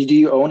 Do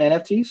you own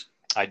NFTs?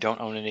 I don't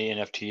own any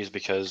NFTs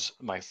because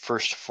my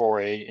first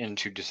foray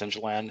into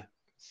Decentraland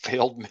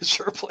failed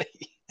miserably.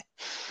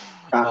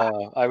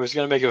 I was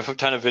going to make a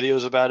ton of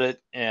videos about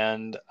it,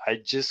 and I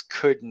just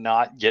could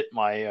not get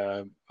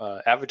my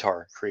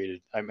avatar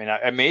created. I mean,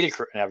 I made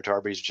an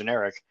avatar, but he's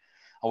generic.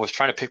 I was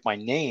trying to pick my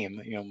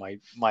name,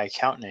 my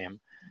account name,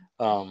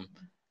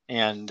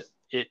 and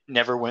it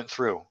never went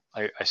through.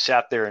 I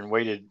sat there and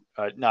waited,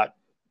 not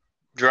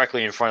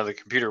directly in front of the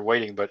computer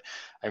waiting, but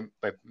I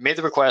made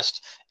the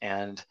request,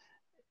 and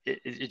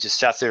it just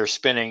sat there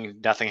spinning,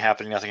 nothing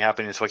happening.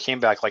 So I came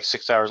back like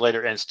 6 hours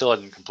later and still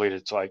hadn't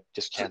completed. So I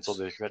just canceled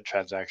the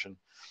transaction.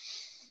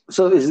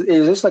 So is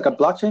this like a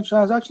blockchain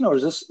transaction, or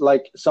is this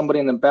like somebody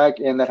in the back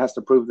end that has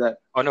to prove that?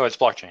 Oh, no, it's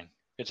blockchain.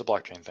 It's a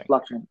blockchain thing.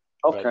 Blockchain.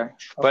 Okay.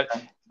 But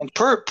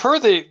per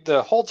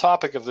the whole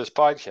topic of this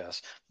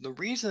podcast, the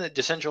reason that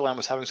Decentraland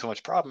was having so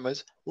much problem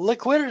is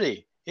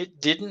liquidity.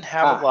 It didn't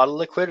have a lot of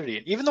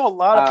liquidity. Even though a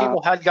lot of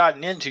people had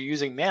gotten into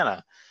using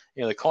Mana,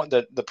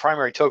 the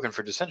primary token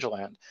for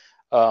Decentraland,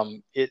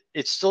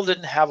 it still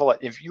didn't have a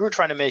lot. If you were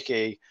trying to make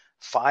a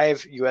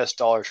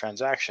 $5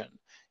 transaction,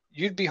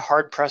 you'd be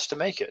hard pressed to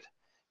make it.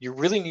 You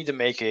really need to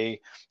make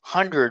a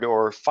 $100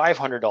 or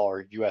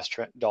 $500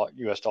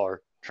 US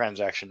dollar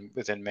transaction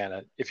within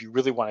Mana if you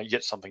really want to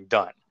get something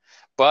done.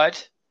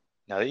 But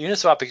now that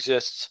Uniswap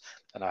exists,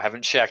 and I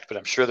haven't checked, but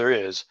I'm sure there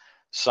is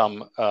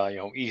some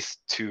ETH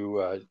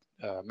to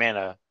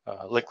Mana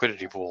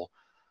liquidity pool.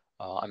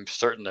 I'm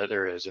certain that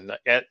there is, and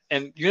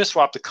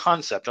Uniswap, the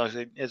concept,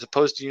 as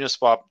opposed to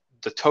Uniswap,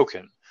 the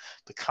token,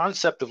 the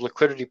concept of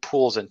liquidity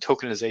pools and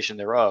tokenization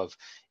thereof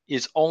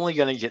is only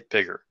going to get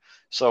bigger.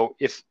 So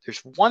if there's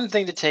one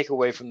thing to take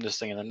away from this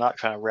thing, and I'm not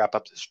trying to wrap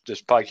up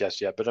this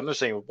podcast yet, but I'm just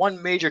saying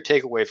one major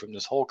takeaway from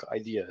this whole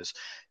idea is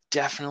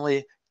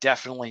definitely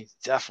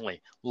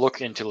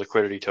look into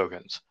liquidity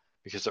tokens,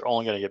 because they're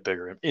only going to get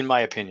bigger, in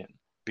my opinion,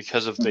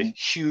 because of the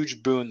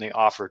huge boon they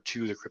offer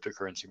to the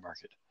cryptocurrency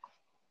market.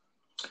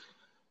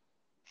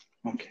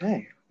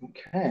 Okay.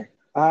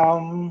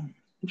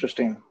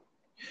 Interesting.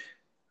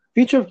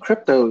 Future of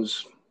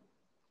cryptos.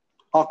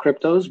 All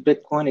cryptos: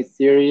 Bitcoin,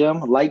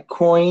 Ethereum,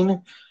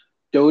 Litecoin,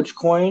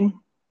 Dogecoin.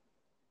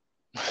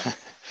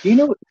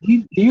 Do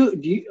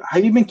you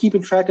have you been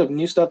keeping track of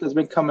new stuff that's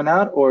been coming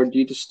out, or do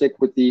you just stick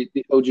with the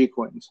OG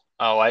coins?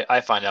 Oh,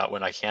 I find out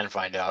when I can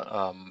find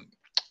out.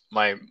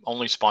 My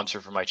only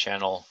sponsor for my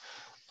channel,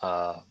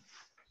 I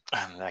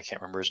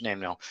can't remember his name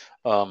now.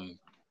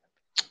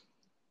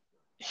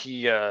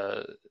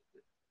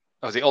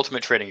 The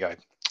Ultimate Trading Guide.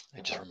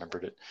 I just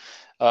remembered it.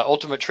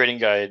 Ultimate Trading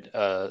Guide,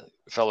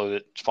 fellow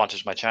that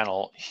sponsors my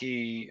channel,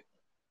 he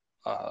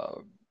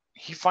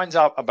finds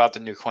out about the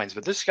new coins.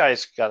 But this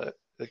guy's got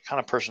the kind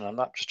of person, I'm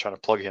not just trying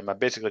to plug him, I'm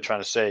basically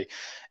trying to say,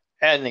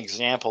 an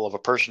example of a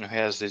person who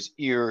has his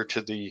ear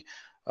to the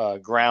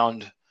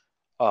ground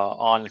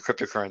on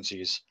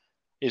cryptocurrencies,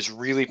 is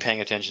really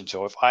paying attention.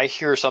 So if I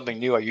hear something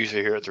new, I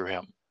usually hear it through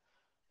him.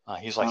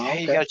 He's like,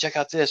 hey, you got to check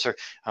out this. Or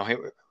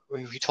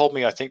he told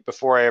me, I think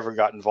before I ever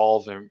got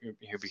involved and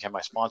he became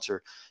my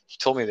sponsor, he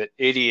told me that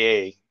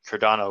ADA,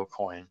 Cardano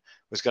coin,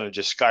 was going to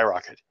just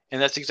skyrocket.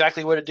 And that's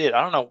exactly what it did.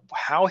 I don't know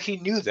how he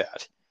knew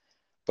that,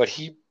 but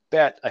he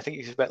bet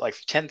like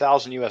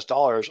 $10,000 US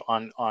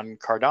on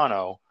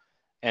Cardano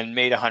and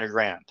made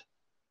 $100,000.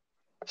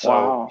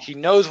 So He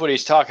knows what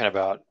he's talking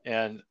about.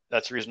 And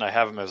that's the reason I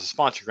have him as a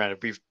sponsor.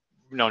 Granted, we've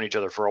known each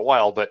other for a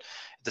while, but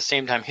at the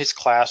same time, his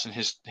class and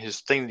his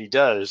thing that he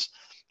does,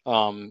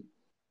 I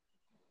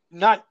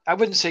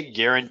wouldn't say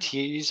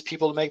guarantees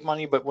people to make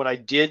money, but when I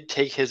did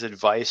take his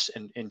advice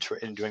in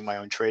doing my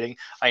own trading,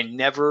 I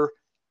never,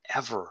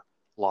 ever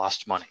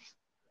lost money.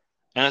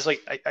 And it's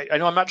like, I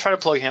know I'm not trying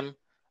to plug him.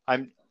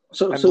 I'm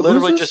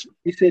literally just,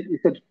 you said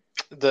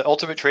the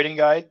Ultimate Trading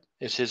Guide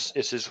is his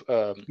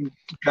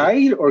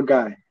guide or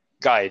guy?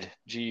 Guide,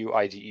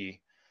 GUIDE.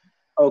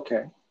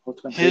 Okay.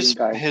 His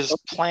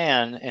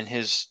plan and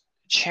his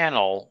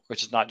channel,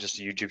 which is not just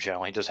a YouTube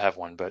channel, he does have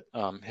one, but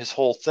his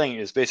whole thing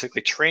is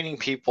basically training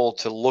people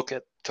to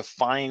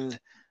find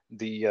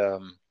the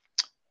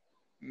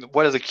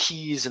what are the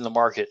keys in the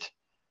market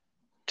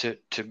to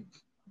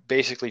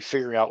basically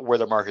figure out where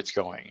the market's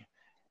going.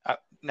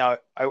 Now,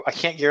 I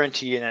can't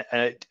guarantee,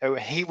 and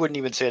he wouldn't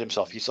even say it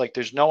himself. He's like,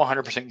 there's no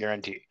 100%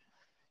 guarantee.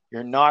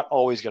 You're not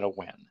always going to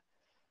win.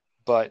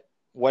 But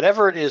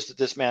whatever it is that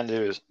this man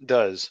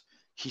does,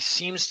 he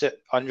seems to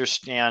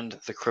understand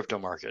the crypto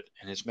market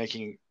and is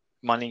making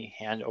money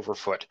hand over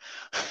foot.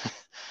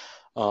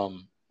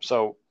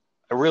 So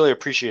I really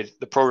appreciate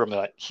the program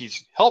that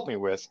he's helped me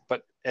with.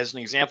 But as an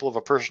example of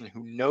a person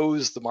who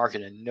knows the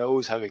market and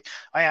knows how to,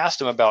 I asked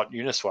him about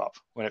Uniswap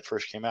when it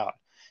first came out.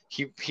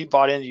 He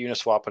bought into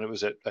Uniswap when it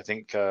was at, I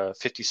think,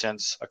 50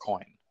 cents a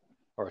coin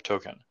or a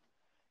token.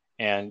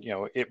 And,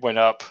 it went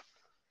up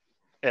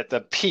at the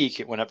peak,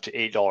 it went up to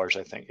 $8,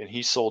 I think. And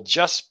he sold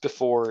just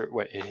before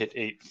it hit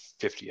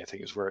 $8.50, I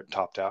think is where it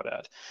topped out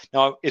at.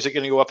 Now, is it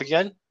going to go up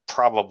again?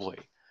 Probably.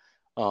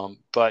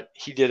 But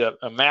he did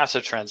a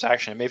massive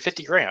transaction and made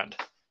 $50,000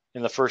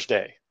 in the first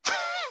day.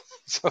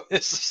 So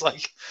this is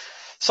like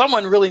some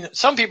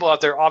people out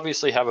there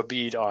obviously have a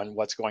bead on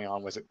what's going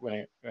on with it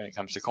when it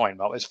comes to coin.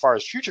 Well, as far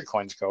as future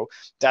coins go,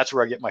 that's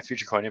where I get my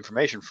future coin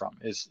information from,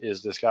 is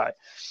this guy.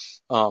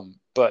 The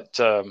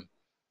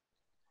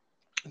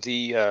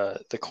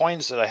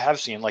coins that I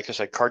have seen, like I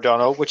said,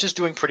 Cardano, which is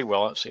doing pretty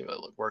well. Let's see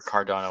where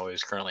Cardano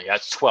is currently.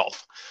 That's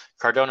 12th.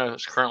 Cardano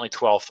is currently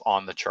 12th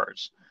on the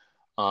charts.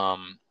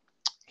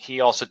 He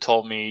also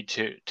told me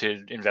to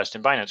invest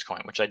in Binance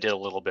Coin, which I did a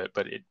little bit,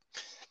 but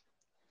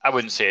I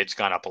wouldn't say it's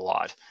gone up a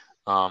lot.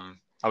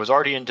 I was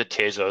already into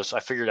Tezos. I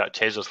figured out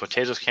Tezos. When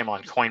Tezos came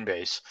on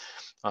Coinbase,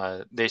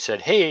 they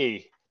said,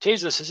 hey,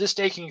 Tezos is a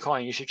staking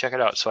coin. You should check it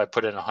out. So I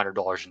put in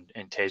 $100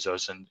 in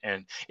Tezos,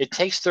 and it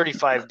takes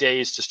 35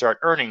 days to start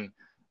earning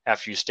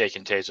after you stake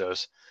in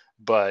Tezos.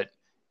 But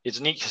it's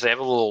neat because they have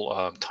a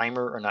little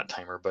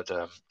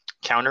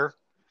counter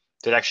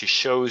that actually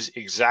shows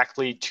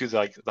exactly to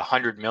the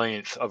 100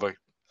 millionth of a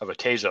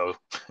Tezo,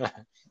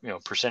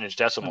 percentage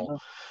decimal,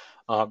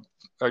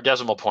 or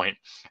decimal point,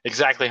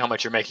 exactly how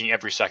much you're making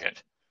every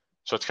second.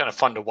 So it's kind of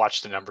fun to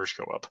watch the numbers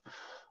go up.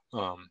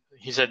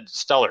 He said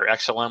Stellar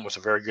XLM was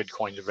a very good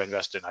coin to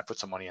invest in. I put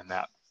some money in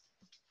that.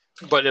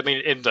 But I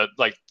mean, in the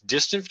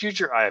distant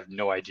future, I have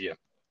no idea.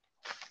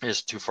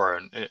 It's too far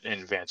in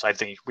advance. I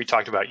think we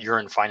talked about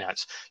Urine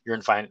Finance.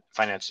 Urine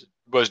Finance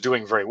was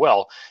doing very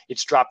well.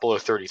 It's dropped below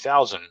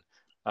 30,000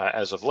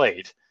 as of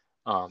late,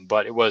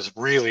 but it was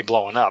really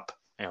blowing up,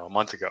 a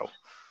month ago.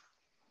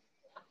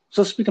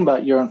 So speaking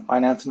about Urine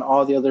Finance and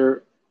all the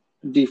other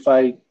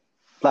DeFi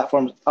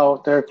platforms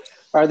out there,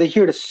 are they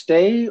here to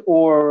stay,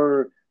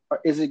 or or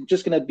is it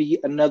just going to be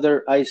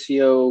another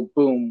ICO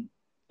boom,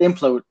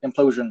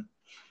 implosion?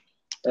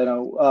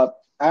 I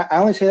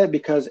only say that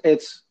because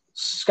it's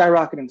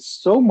skyrocketing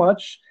so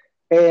much.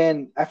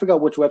 And I forgot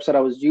which website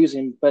I was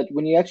using, but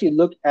when you actually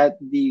look at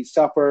the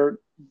software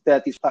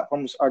that these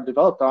platforms are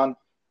developed on,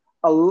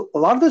 a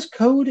lot of this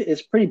code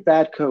is pretty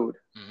bad code.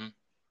 Mm-hmm.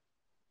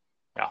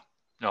 Yeah.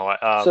 No.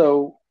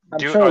 So I'm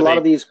sure a lot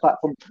of these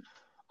platforms.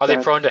 Are they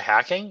prone to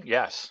hacking?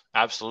 Yes,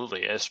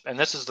 absolutely. And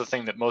this is the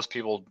thing that most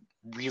people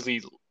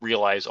really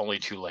realize only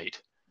too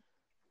late.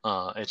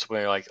 It's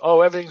where you're like, oh,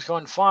 everything's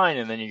going fine,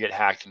 and then you get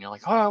hacked, and you're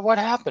like, oh, what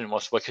happened? Well,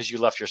 it's because you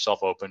left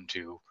yourself open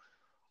to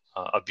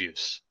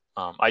abuse.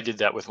 I did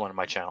that with one of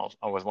my channels,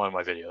 with one of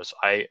my videos.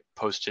 I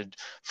posted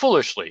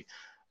foolishly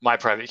my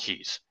private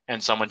keys,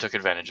 and someone took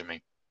advantage of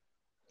me.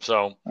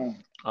 So,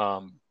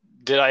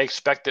 did I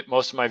expect that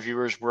most of my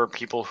viewers were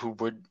people who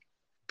would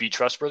be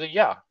trustworthy?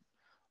 Yeah,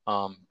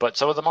 but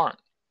some of them aren't.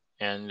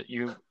 And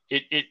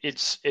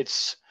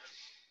it's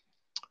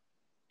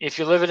if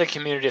you live in a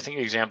community, I think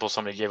the example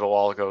somebody gave a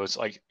while ago is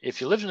like,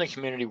 if you lived in a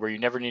community where you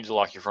never need to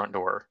lock your front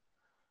door,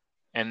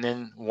 and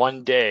then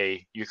one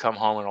day you come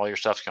home and all your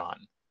stuff's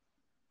gone,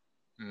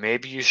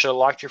 maybe you should have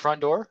locked your front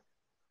door.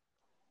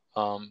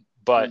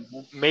 But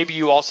maybe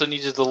you also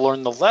needed to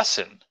learn the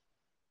lesson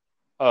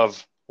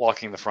of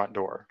locking the front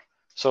door.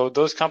 So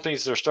those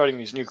companies that are starting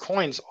these new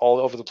coins all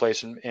over the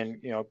place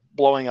and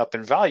blowing up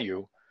in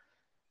value,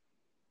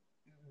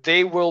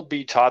 they will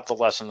be taught the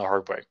lesson the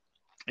hard way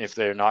if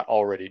they're not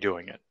already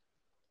doing it.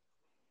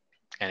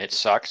 And it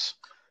sucks,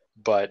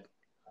 but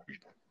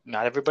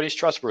not everybody's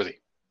trustworthy.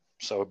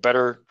 So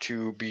better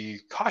to be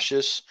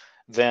cautious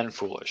than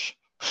foolish.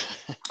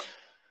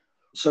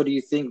 So do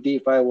you think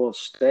DeFi will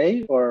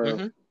stay,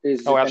 or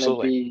is it going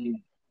to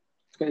be?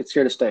 It's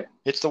here to stay.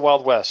 It's the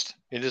Wild West.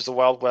 It is the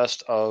Wild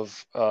West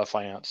of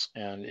finance,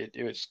 and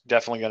it's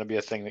definitely going to be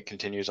a thing that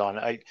continues on.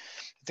 I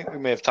think we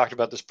may have talked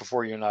about this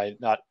before, you and I,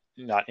 not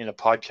in a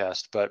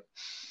podcast, but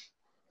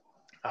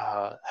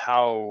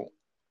how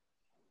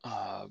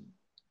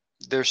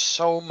there's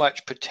so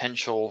much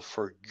potential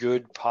for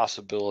good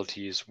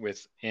possibilities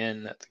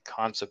within the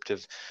concept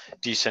of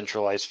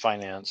decentralized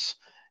finance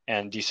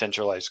and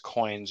decentralized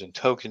coins and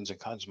tokens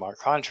and smart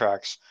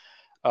contracts.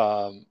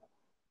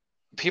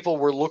 People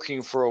were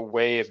looking for a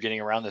way of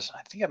getting around this.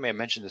 I think I may have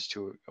mentioned this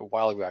to a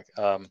while back.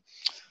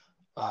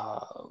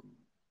 What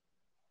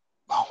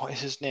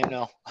is his name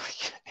now? I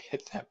can't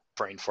hit that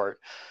brain fart.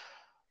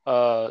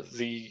 I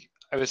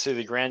would say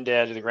the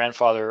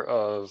grandfather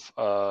of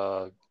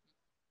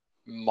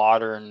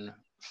modern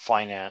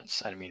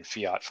finance. I mean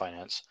fiat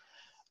finance.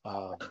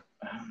 Now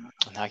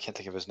I can't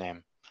think of his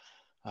name.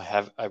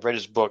 I read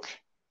his book.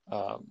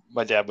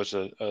 My dad was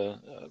a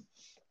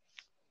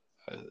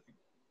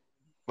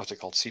what's it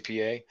called,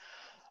 CPA,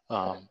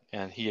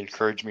 and he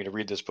encouraged me to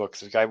read this book.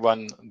 The guy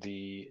won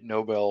the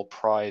Nobel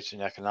Prize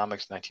in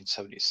Economics in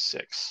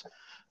 1976.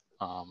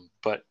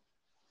 But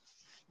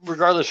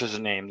regardless of his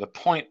name, the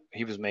point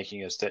he was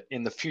making is that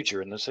in the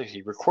future, and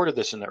he recorded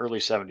this in the early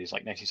 70s,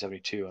 like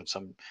 1972, on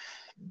some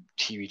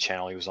TV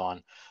channel he was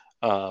on,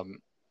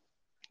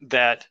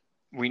 that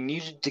we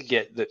needed to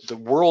get the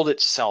world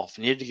itself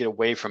needed to get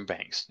away from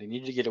banks. They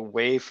needed to get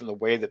away from the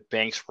way that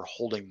banks were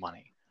holding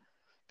money,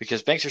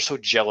 because banks are so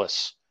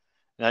jealous.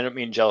 And I don't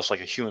mean jealous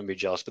like a human be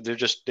jealous, but they're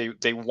just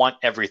they want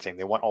everything.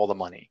 They want all the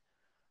money.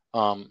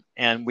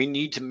 And we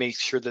need to make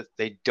sure that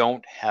they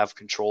don't have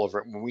control over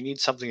it. We need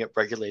something that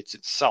regulates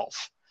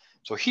itself.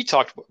 So he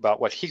talked about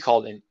what he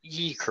called an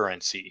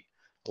e-currency,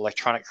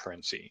 electronic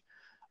currency.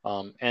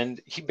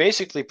 And he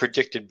basically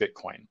predicted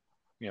Bitcoin,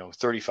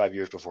 35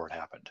 years before it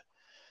happened.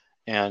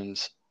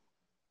 And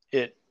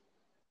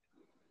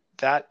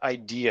that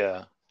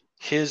idea,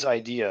 his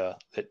idea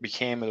that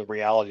became the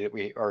reality that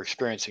we are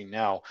experiencing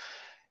now,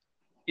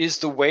 is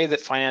the way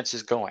that finance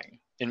is going,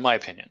 in my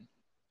opinion.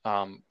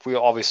 We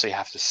obviously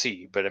have to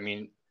see, but I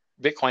mean,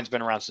 Bitcoin's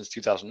been around since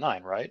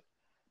 2009, right?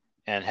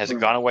 And has it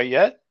gone away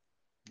yet?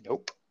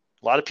 Nope.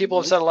 A lot of people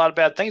have said a lot of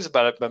bad things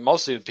about it, but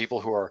mostly the people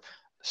who are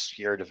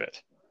scared of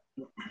it.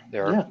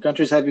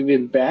 Countries have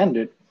even banned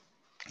it.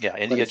 Yeah,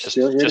 India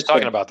just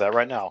talking about that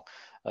right now,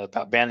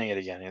 about banning it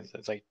again.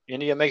 It's like,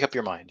 India, make up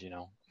your mind,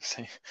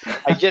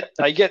 I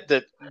get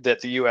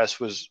that the U.S.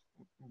 was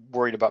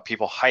worried about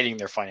people hiding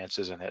their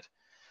finances in it,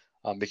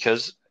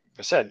 because, like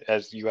I said,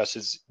 as the U.S.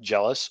 is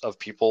jealous of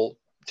people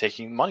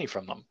taking money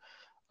from them,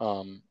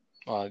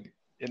 and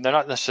they're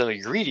not necessarily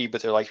greedy,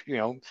 but they're like,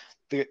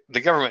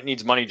 the government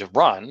needs money to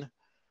run,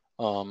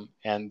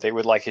 and they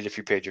would like it if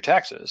you paid your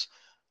taxes,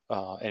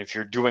 and if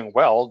you're doing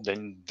well,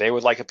 then they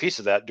would like a piece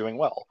of that doing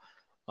well.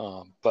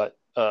 But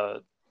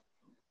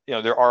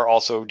there are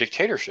also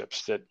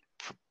dictatorships that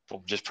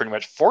will just pretty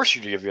much force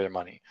you to give you their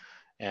money.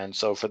 And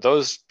so for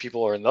those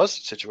people who are in those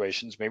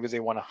situations, maybe they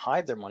want to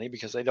hide their money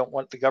because they don't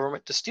want the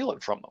government to steal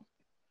it from them,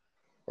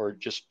 or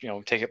just,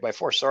 take it by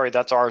force. Sorry,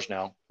 that's ours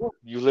now.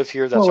 You live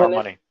here, that's our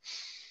money.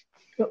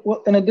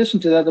 Well, in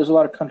addition to that, there's a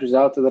lot of countries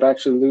out there that are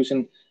actually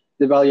losing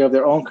the value of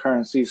their own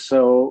currency.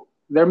 So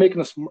they're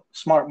making a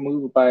smart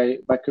move by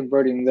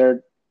converting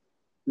their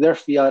their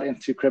fiat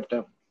into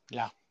crypto.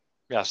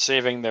 Yeah,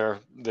 saving their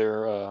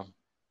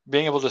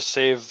being able to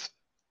save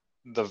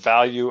the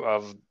value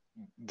of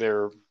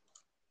their,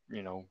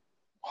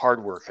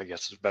 hard work, I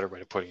guess is a better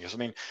way of putting it. I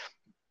mean,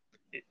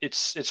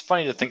 it's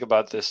funny to think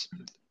about this.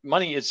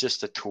 Money is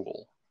just a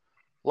tool.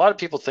 A lot of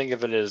people think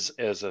of it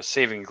as a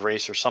saving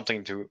grace or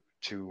something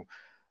to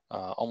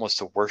almost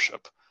to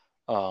worship,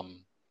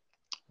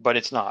 but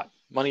it's not.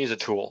 Money is a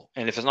tool,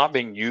 and if it's not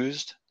being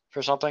used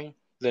for something,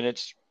 then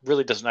it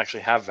really doesn't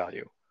actually have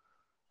value.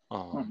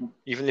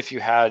 Even if you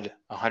had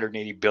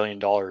 $180 billion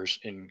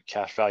in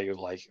cash value,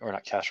 or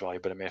not cash value,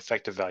 but I mean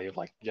effective value,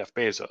 like Jeff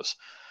Bezos,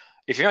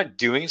 if you're not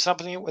doing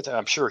something with it,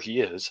 I'm sure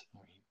he is,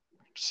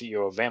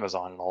 CEO of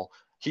Amazon and all,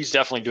 he's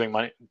definitely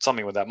doing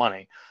something with that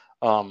money.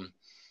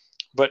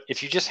 But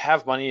if you just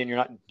have money and you're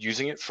not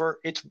using it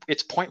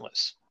it's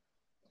pointless.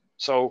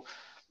 So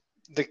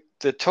the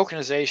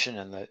tokenization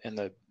and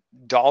the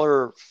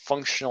dollar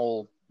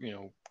functional,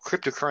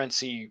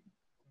 cryptocurrency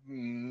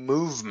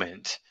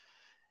movement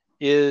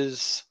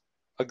is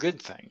a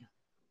good thing.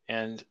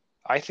 And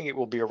I think it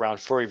will be around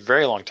for a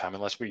very long time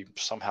unless we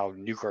somehow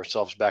nuke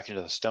ourselves back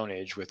into the Stone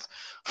Age with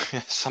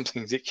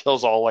something that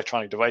kills all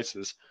electronic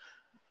devices.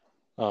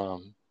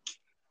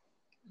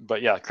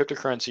 But yeah,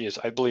 cryptocurrency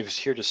I believe, is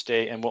here to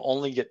stay and will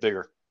only get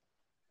bigger.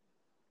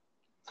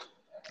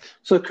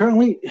 So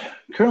currently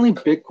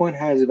Bitcoin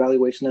has a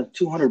valuation of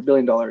 $200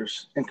 billion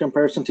in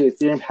comparison to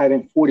Ethereum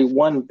having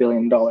 $41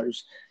 billion.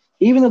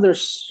 Even though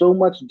there's so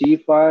much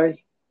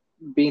DeFi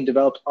being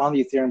developed on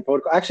the Ethereum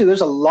protocol, actually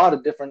there's a lot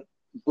of different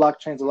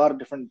blockchains, a lot of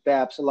different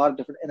dApps, a lot of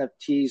different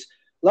NFTs,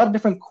 a lot of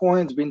different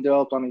coins being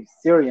developed on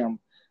Ethereum.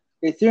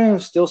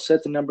 Ethereum still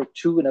sits at number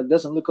 2, and it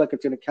doesn't look like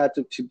it's going to catch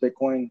up to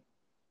Bitcoin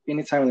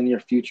anytime in the near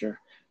future.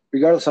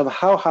 Regardless of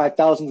how high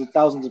thousands and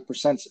thousands of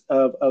percents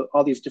of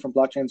all these different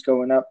blockchains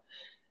going up,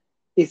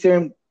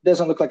 Ethereum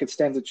doesn't look like it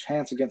stands a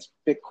chance against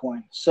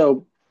Bitcoin.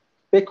 So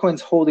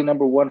Bitcoin's holding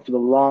number 1 for the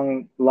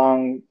long,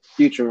 long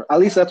future. At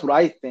least that's what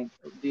I think.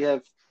 Do you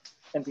have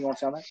anything you want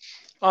to say on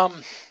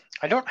that?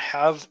 I don't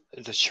have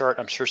the chart.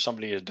 I'm sure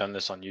somebody has done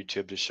this on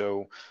YouTube to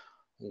show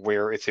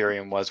where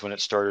Ethereum was when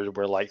it started,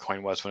 where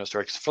Litecoin was when it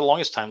started. 'Cause for the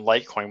longest time,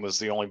 Litecoin was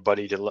the only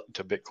buddy to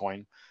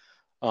Bitcoin.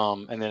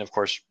 And then, of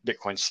course,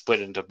 Bitcoin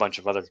split into a bunch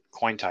of other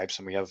coin types,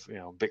 and we have,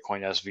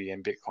 Bitcoin SV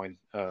and Bitcoin.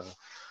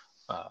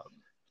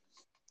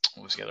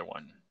 What was the other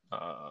one?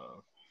 I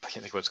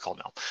can't think what it's called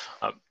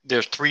now.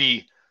 There's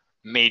 3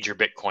 major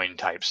Bitcoin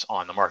types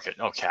on the market.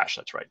 Oh, Cash,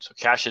 that's right. So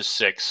Cash is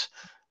 6.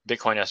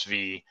 Bitcoin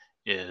SV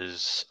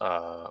is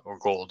or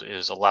Gold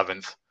is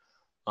 11th.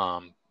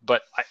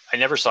 But I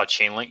never saw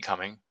Chainlink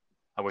coming.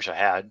 I wish I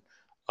had.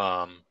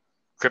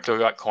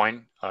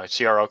 Crypto.coin,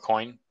 CRO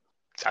coin.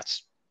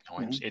 That's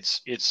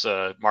its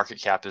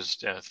market cap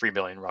is 3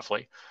 billion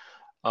roughly.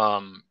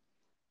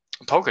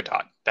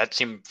 Polkadot, that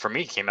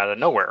came out of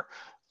nowhere.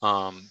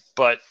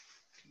 But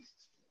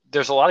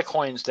there's a lot of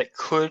coins that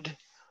could,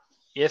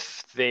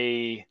 if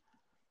they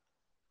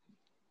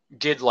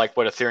did like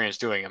what Ethereum is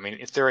doing. I mean,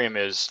 Ethereum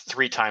is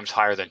 3 times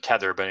higher than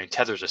Tether, but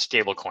Tether is a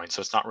stable coin,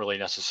 so it's not really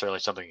necessarily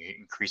something you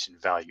increase in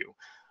value.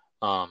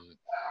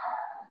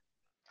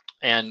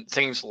 And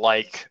things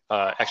like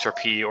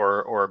XRP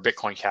or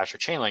Bitcoin Cash or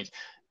Chainlink,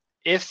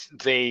 if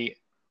they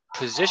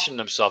position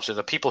themselves, or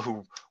the people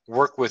who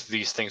work with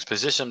these things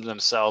position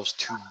themselves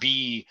to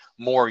be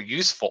more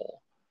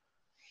useful,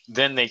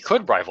 then they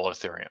could rival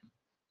Ethereum.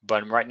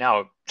 But right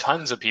now,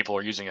 tons of people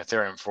are using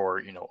Ethereum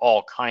for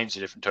all kinds of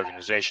different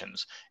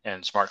tokenizations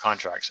and smart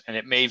contracts, and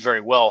it may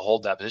very well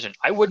hold that position.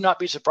 I would not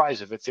be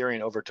surprised if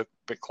Ethereum overtook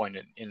Bitcoin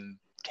in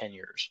 10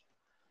 years,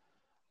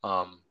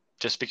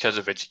 just because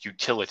of its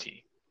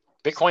utility.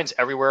 Bitcoin's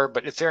everywhere,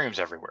 but Ethereum's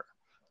everywhere.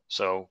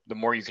 So the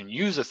more you can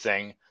use a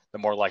thing, the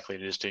more likely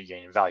it is to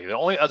gain in value. The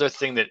only other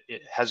thing that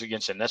it has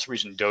against it, and that's the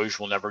reason Doge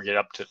will never get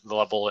up to the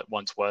level it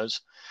once was,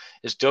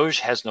 is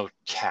Doge has no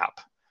cap.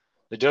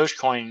 The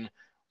Dogecoin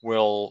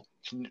will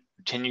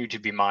continue to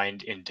be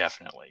mined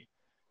indefinitely.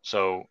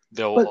 So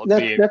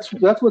that's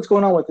what's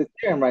going on with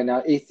Ethereum right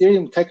now.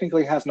 Ethereum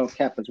technically has no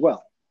cap as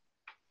well.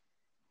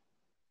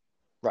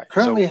 Right.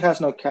 Currently, it has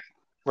no cap.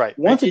 Right.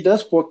 Once it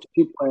does fork to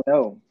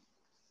 2.0,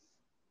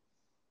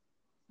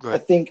 I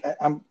think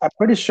I'm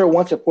pretty sure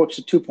once it forks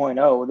to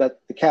 2.0 that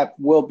the cap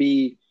will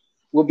be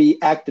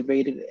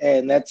activated,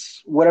 and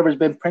that's whatever's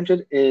been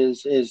printed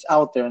is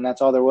out there, and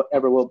that's all there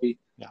ever will be.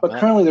 Yeah, but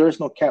currently there is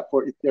no cap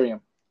for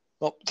Ethereum.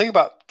 Well, think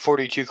about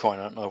 42 coin.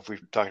 I don't know if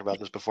we've talked about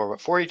this before, but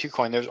 42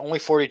 coin, there's only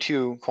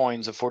 42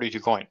 coins of 42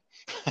 coin.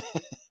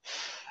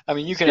 I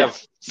mean, you can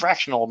have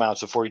fractional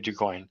amounts of 42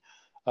 coin,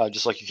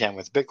 just like you can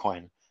with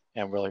Bitcoin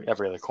and really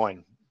every other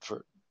coin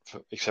for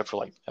except for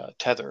like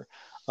Tether.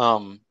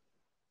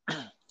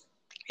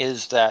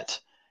 Is that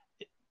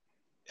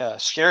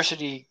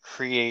scarcity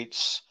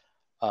creates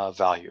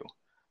value.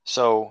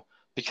 So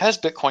because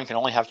Bitcoin can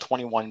only have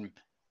 21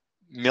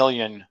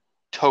 million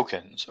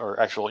tokens, or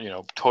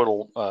actual,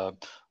 total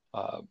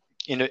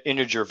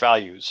integer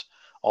values,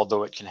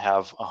 although it can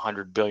have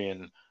 100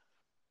 billion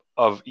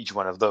of each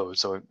one of those,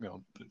 so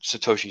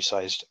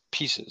Satoshi-sized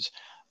pieces.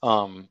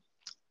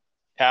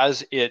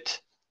 as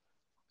it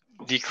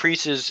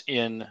decreases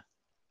in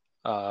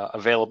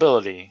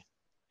availability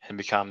and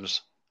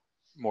becomes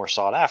more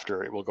sought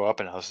after, it will go up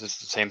and down. The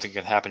same thing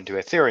can happen to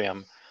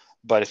Ethereum,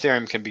 but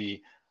Ethereum can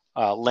be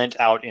lent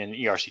out in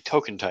ERC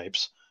token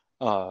types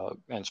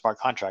and smart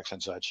contracts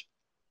and such.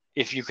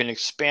 If you can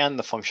expand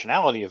the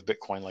functionality of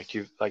Bitcoin, like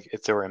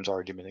Ethereum's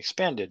already been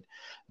expanded,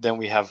 then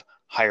we have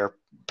higher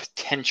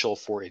potential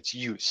for its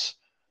use.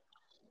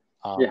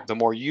 The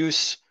more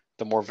use,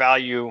 the more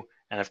value,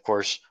 and of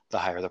course, the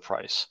higher the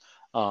price.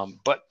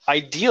 But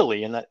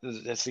ideally, and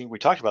we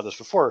talked about this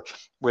before,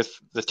 with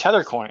the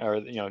Tether coin, or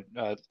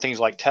things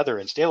like Tether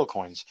and stable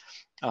coins,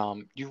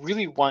 you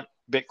really want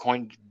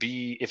Bitcoin to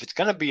be, if it's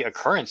going to be a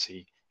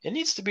currency, it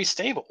needs to be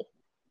stable.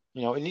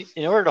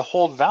 In order to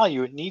hold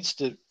value, it needs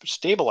to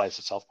stabilize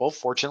itself. Well,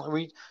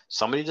 fortunately,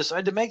 somebody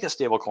decided to make a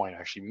stable coin,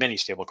 actually many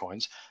stable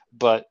coins,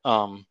 but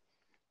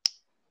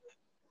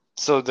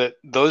so that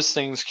those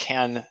things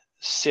can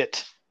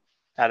sit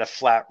at a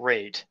flat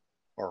rate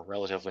or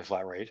relatively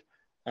flat rate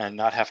and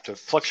not have to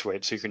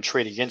fluctuate, so you can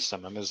trade against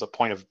them. And the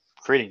point of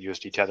creating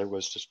USD Tether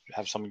was to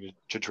have something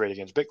to trade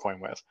against Bitcoin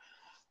with.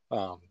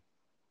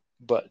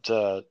 But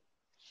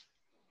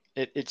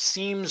it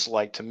seems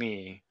like to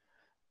me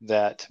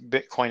that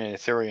Bitcoin and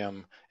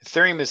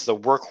Ethereum is the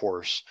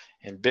workhorse,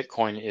 and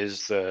Bitcoin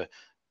is the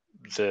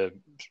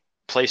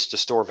place to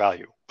store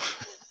value.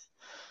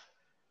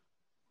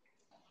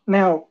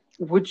 Now,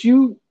 would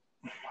you?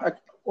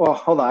 Well,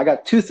 hold on. I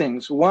got two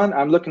things. One,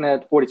 I'm looking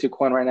at 42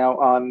 coin right now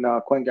on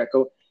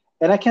CoinGecko,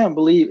 and I can't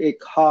believe it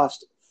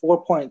cost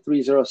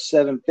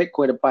 4.307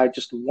 Bitcoin to buy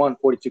just one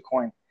 42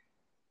 coin.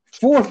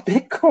 4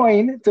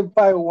 Bitcoin to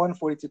buy one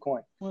 42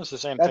 coin. Well, it's the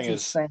same That's thing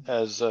insane.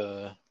 as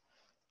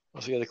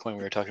what's the other coin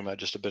we were talking about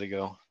just a bit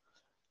ago?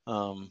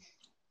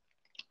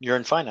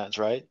 Yearn Finance,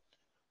 right?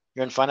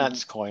 Yearn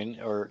Finance coin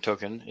or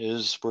token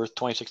is worth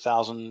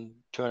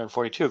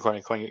 26,242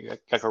 according to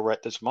CoinGecko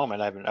right this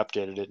moment. I haven't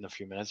updated it in a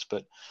few minutes,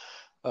 but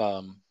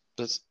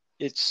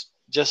it's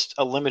just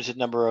a limited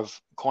number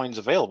of coins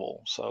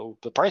available, so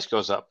the price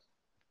goes up.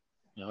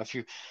 I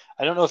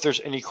don't know if there's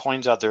any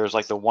coins out there as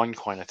like the one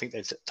coin. I think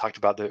they talked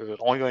about that there's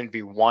only going to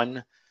be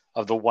one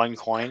of the one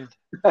coin.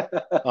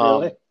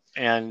 Really?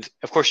 And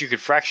of course you could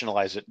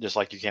fractionalize it just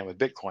like you can with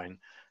Bitcoin,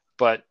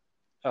 but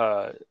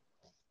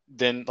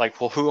then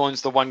who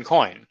owns the one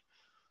coin?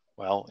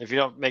 Well, if you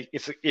don't make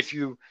if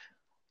your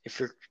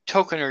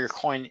token or your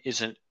coin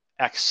isn't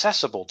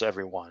accessible to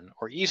everyone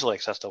or easily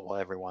accessible to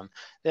everyone,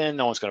 then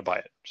no one's going to buy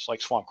it, just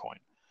like Swamp Coin.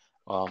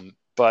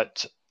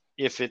 But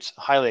if it's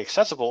highly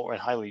accessible and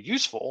highly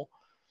useful,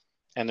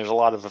 and there's a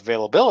lot of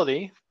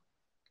availability,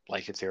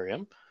 like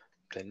Ethereum,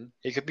 then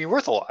it could be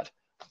worth a lot.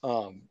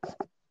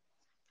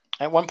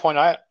 At one point,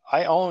 I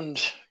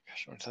owned,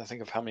 I'm trying to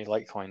think of how many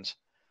Litecoins.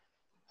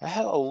 I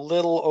had a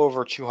little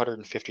over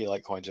 250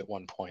 Litecoins at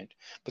one point,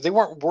 but they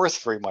weren't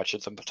worth very much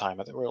at the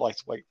time. They were like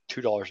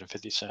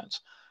 $2.50.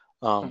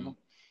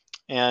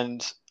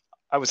 And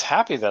I was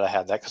happy that I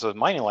had that because I was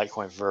mining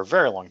Litecoin for a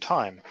very long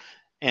time.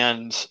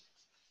 And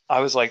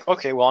I was like,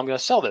 okay, well, I'm going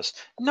to sell this,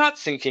 not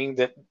thinking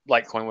that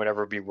Litecoin would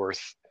ever be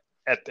worth,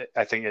 I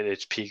think at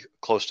its peak,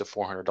 close to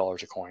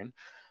 $400 a coin.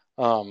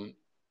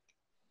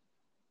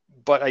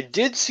 But I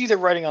did see the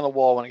writing on the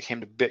wall when it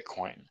came to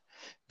Bitcoin.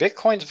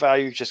 Bitcoin's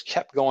value just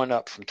kept going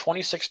up from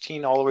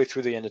 2016 all the way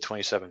through the end of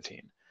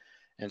 2017.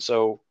 And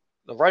so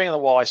the writing on the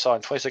wall I saw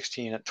in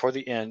 2016, toward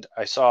the end,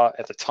 I saw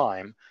at the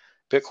time,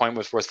 Bitcoin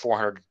was worth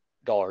 $400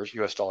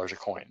 US dollars a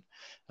coin.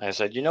 And I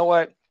said, you know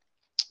what?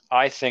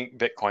 I think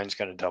Bitcoin's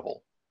going to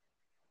double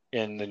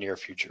in the near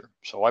future.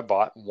 So I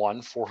bought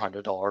one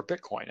 $400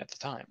 Bitcoin at the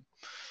time.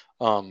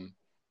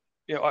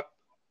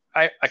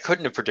 I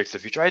couldn't have predicted the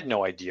future. I had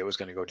no idea it was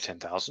going to go to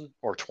 10,000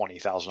 or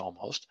 20,000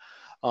 almost.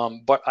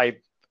 But I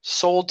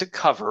sold to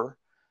cover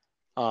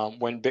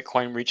when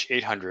Bitcoin reached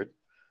 800.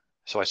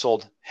 So I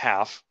sold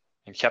half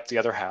and kept the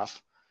other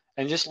half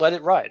and just let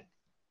it ride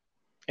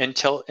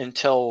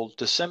until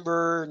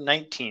December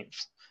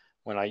 19th,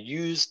 when I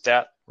used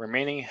that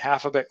remaining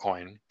half of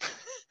Bitcoin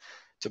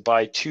to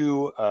buy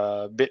two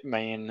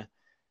Bitmain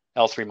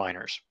L3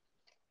 miners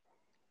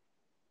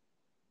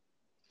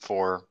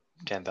for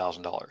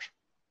 $10,000.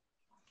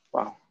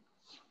 Wow.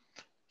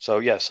 So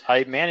yes,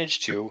 I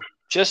managed to,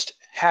 just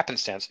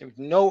happenstance.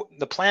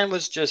 The plan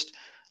was just,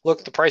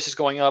 look, the price is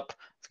going up.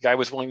 The guy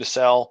was willing to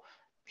sell.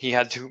 He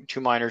had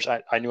two miners.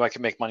 I knew I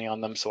could make money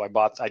on them, so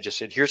I just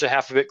said, here's a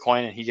half of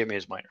Bitcoin, and he gave me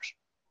his miners.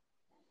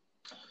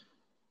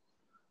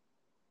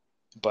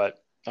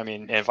 But I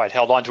mean, if I'd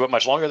held on to it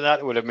much longer than that,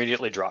 it would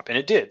immediately drop, and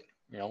it did.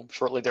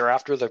 Shortly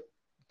thereafter, the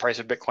price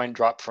of Bitcoin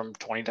dropped from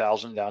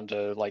 20,000 down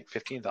to like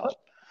 15,000.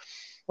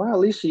 Well, at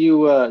least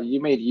you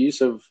made use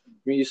of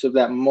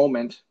that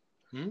moment.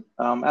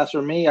 As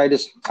for me, I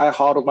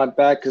hodled my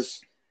bag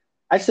because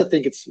I still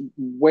think it's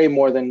way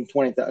more than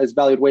it's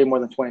valued way more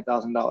than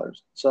 $20,000.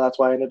 So that's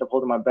why I ended up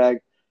holding my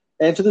bag.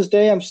 And to this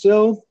day, I'm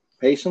still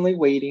patiently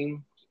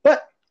waiting.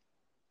 But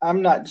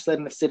I'm not just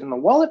letting it sit in the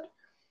wallet.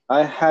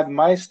 I have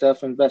my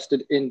stuff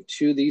invested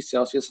into the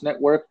Celsius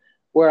network,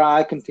 where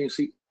I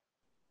continuously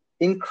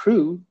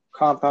accrue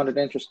compounded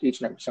interest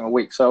each and every single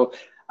week. So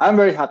I'm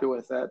very happy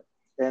with that,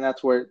 and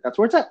that's where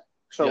it's at.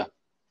 So yeah.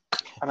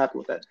 I'm happy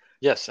with that.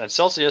 Yes, and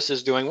Celsius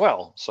is doing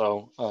well.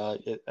 So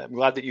I'm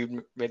glad that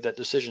you made that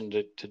decision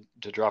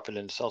to drop it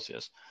into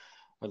Celsius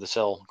or the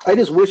cell. I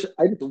just wish.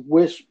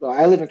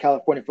 I live in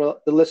California. For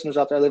the listeners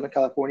out there, I live in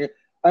California.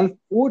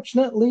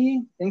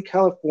 Unfortunately, in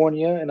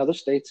California and other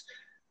states,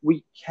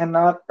 we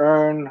cannot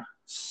earn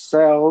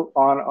cell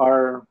on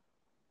our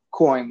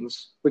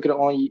coins. We could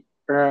only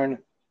earn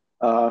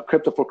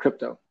crypto for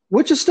crypto,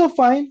 which is still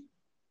fine.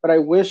 But I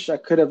wish I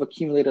could have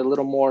accumulated a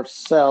little more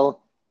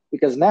cell,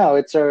 because now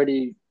it's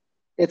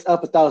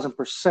up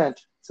 1,000%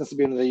 since the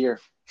beginning of the year.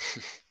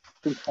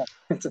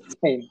 It's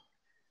insane.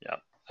 Yeah,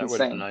 that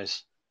would have been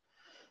nice.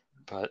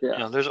 But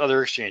yeah. There's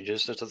other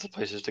exchanges, there's other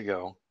places to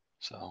go.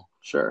 So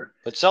sure.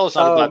 But Cell is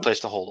not a bad place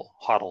to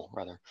hodl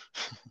rather.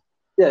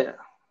 Yeah.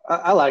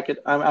 I like it.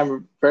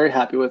 I'm very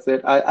happy with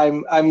it.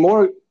 I'm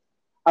more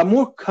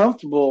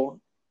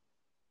comfortable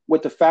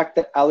with the fact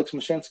that Alex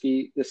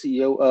Mashinsky, the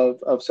CEO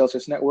of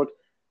Celsius Network,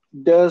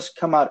 does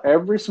come out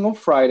every single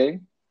Friday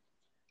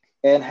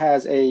and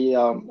has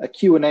a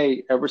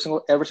Q&A every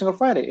single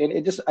Friday.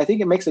 And I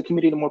think it makes the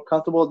community more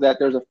comfortable that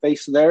there's a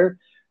face there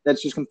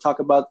that's just going to talk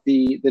about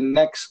the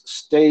next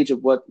stage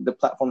of what the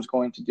platform is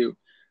going to do.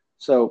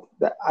 So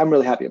I'm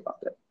really happy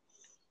about that.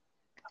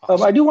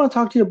 Awesome. I do want to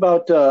talk to you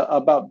about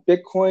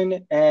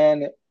Bitcoin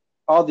and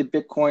all the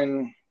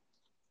Bitcoin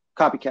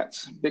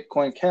copycats: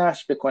 Bitcoin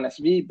Cash, Bitcoin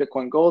SV,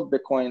 Bitcoin Gold,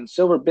 Bitcoin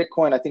Silver,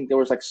 Bitcoin. I think there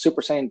was like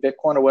Super Saiyan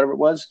Bitcoin or whatever it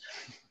was.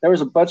 There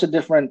was a bunch of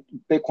different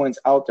Bitcoins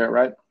out there,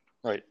 right?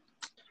 Right.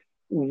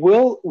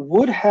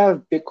 Would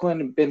have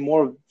Bitcoin been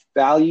more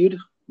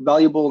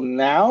valuable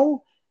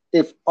now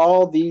if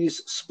all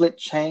these split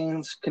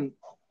chains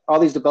all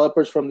these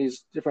developers from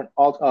these different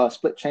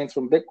split chains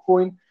from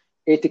Bitcoin,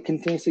 to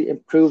continuously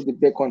improve the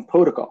Bitcoin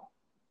protocol?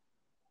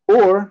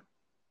 Or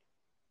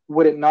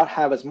would it not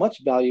have as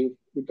much value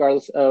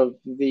regardless of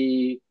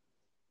the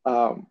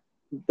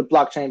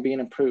blockchain being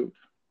improved?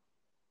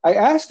 I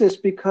ask this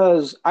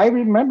because I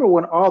remember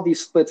when all these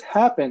splits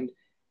happened,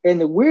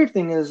 and the weird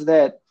thing is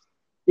that,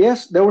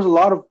 yes, there was a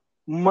lot of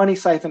money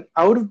siphoned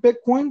out of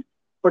Bitcoin,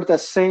 but at the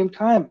same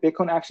time,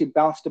 Bitcoin actually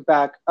bounced it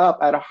back up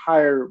at a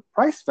higher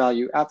price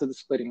value after the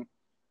splitting.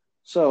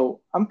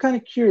 So I'm kind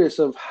of curious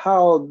of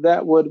how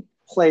that would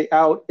play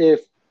out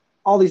if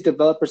all these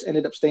developers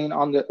ended up staying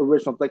on the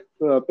original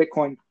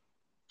Bitcoin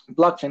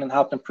blockchain and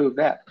helped improve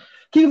that.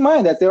 Keep in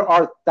mind that there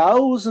are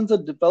thousands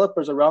of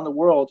developers around the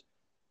world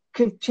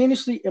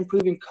continuously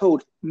improving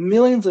code,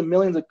 millions and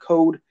millions of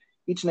code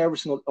each and every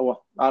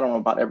single, I don't know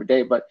about every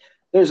day, but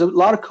there's a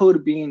lot of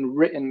code being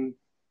written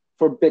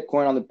for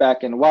Bitcoin on the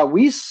back end. While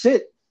we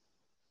sit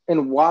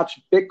and watch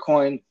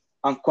Bitcoin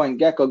on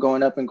CoinGecko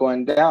going up and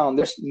going down,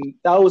 there's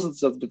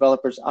thousands of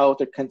developers out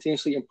there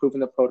continuously improving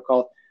the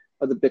protocol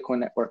of the Bitcoin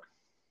network.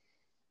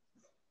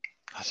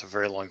 That's a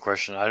very long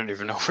question. I don't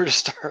even know where to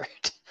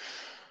start.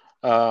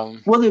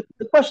 Well, the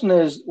question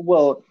is,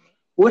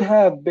 would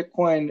have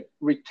Bitcoin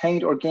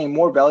retained or gained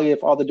more value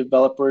if all the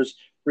developers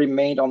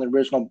remained on the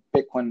original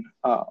Bitcoin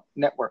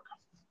network?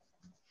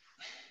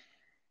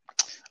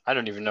 I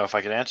don't even know if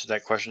I could answer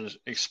that question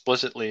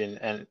explicitly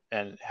and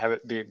have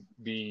it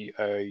be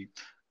a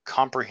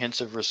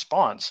comprehensive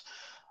response.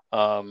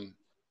 I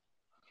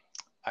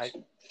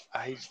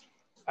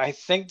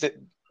think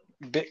that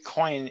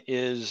Bitcoin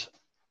is,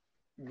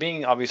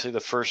 being obviously the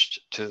first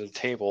to the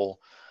table,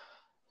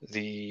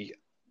 the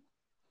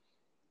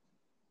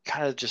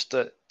kind of just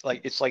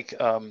it's like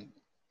I'll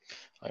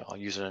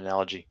use an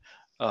analogy.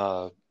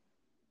 If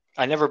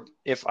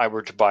I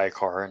were to buy a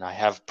car, and I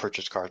have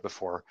purchased cars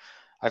before,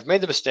 I've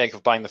made the mistake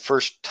of buying the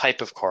first type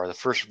of car, the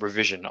first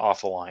revision off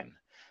the line.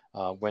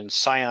 When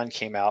Scion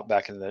came out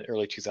back in the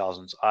early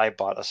 2000s, I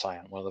bought a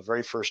Scion, one of the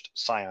very first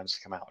Scions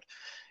to come out.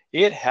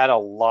 It had a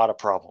lot of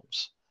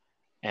problems,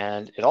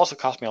 and it also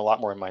cost me a lot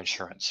more in my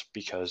insurance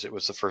because it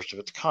was the first of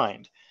its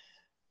kind.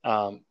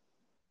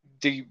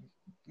 The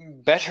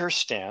better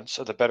stance,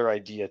 or the better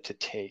idea to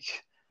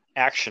take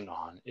action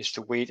on, is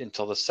to wait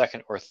until the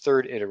second or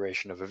third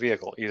iteration of a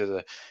vehicle.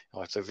 Either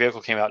if the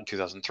vehicle came out in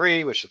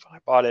 2003, which is when I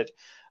bought it,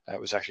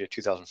 it was actually a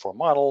 2004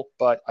 model,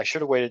 but I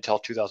should have waited till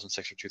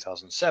 2006 or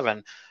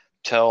 2007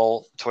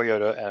 till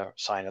Toyota,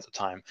 Scion at the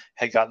time,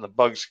 had gotten the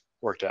bugs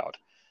worked out.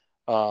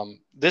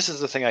 This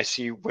is the thing I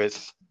see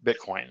with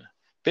Bitcoin.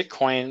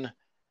 Bitcoin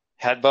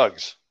had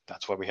bugs.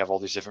 That's why we have all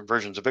these different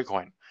versions of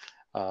Bitcoin.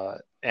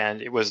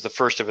 And it was the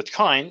first of its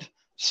kind,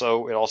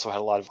 so it also had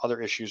a lot of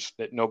other issues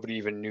that nobody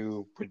even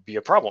knew would be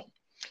a problem.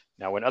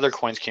 Now, when other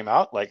coins came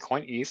out, like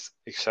CoinETH,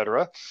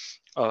 etc.,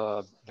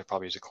 there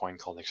probably is a coin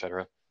called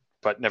etc.,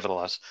 but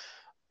nevertheless,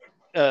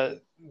 I'm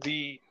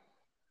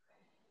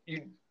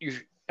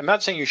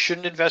not saying you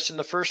shouldn't invest in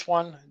the first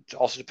one. It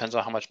also depends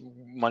on how much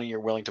money you're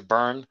willing to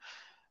burn.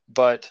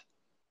 But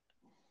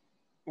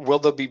will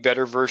there be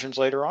better versions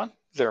later on?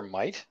 There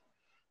might.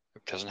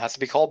 It doesn't have to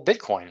be called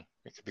Bitcoin.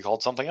 It could be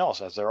called something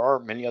else, as there are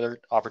many other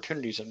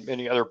opportunities and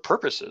many other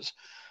purposes.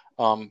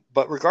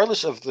 But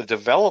regardless of the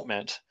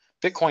development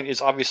Bitcoin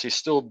is obviously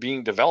still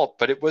being developed,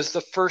 but it was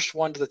the first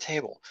one to the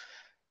table.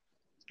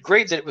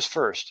 Great that it was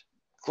first.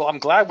 Well, I'm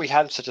glad we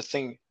had such a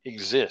thing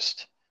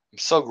exist. I'm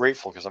so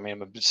grateful because I've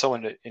been so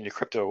into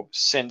crypto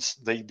since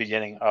the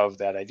beginning of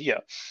that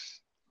idea.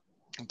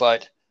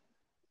 But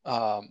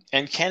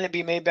and can it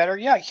be made better?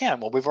 Yeah, it can.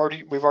 Well, we've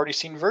already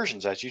seen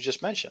versions, as you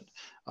just mentioned.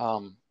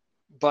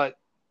 But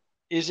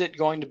is it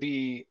going to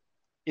be?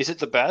 Is it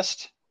the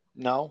best?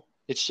 No,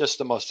 it's just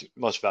the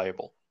most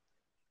valuable.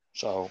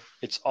 So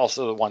it's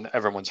also the one that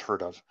everyone's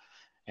heard of.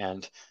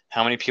 And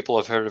how many people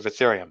have heard of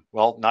Ethereum?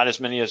 Well, not as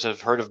many as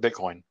have heard of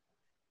Bitcoin.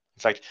 In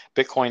fact,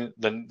 Bitcoin,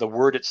 the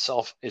word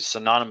itself is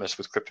synonymous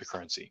with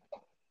cryptocurrency.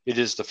 It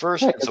is the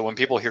first. Yeah, And so when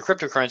people hear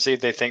cryptocurrency,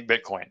 they think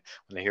Bitcoin.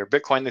 When they hear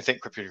Bitcoin, they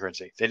think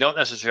cryptocurrency. They don't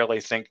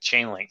necessarily think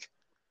Chainlink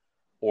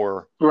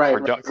or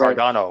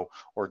Cardano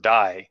or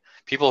DAI.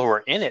 People who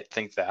are in it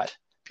think that.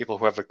 People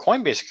who have a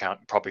Coinbase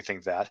account probably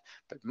think that.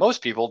 But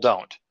most people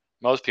don't.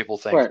 Most people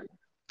think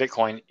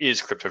Bitcoin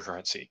is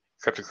cryptocurrency.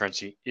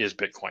 Cryptocurrency is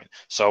Bitcoin.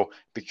 So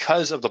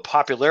because of the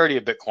popularity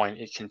of Bitcoin,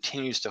 it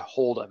continues to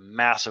hold a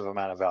massive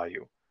amount of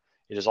value.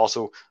 It is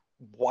also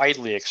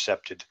widely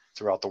accepted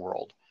throughout the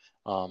world,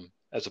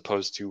 as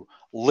opposed to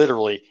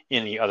literally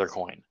any other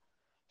coin.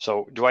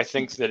 So do I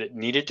think that it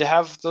needed to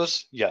have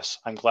those? Yes.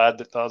 I'm glad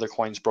that the other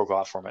coins broke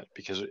off from it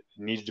because it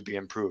needed to be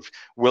improved.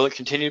 Will it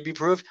continue to be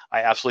improved?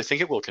 I absolutely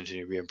think it will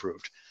continue to be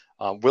improved.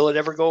 Will it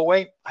ever go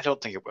away? I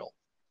don't think it will.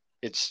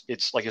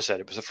 It's like I said,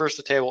 it was the first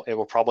to the table. It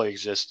will probably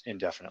exist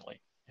indefinitely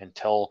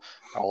until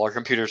all our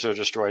computers are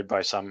destroyed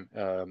by some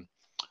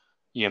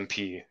EMP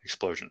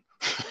explosion.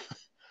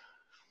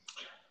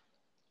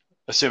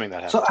 Assuming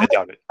that happens. I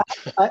doubt it.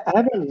 I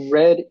haven't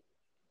read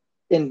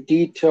in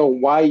detail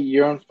why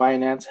Yearn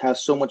Finance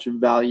has so much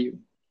value,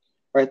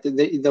 right?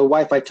 The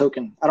Wi-Fi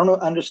token. I don't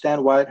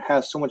understand why it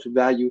has so much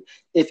value.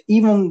 If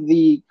even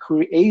the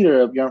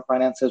creator of Yearn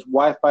Finance says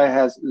Wi-Fi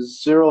has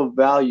zero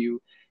value,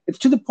 it's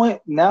to the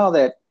point now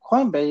that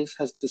Coinbase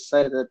has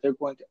decided that they're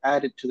going to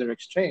add it to their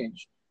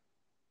exchange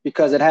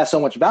because it has so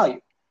much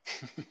value.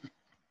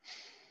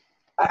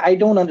 I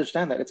don't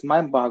understand that. It's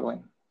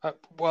mind-boggling.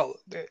 Well,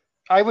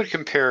 I would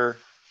compare,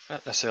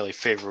 not necessarily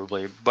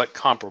favorably, but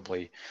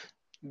comparably,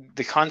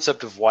 the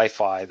concept of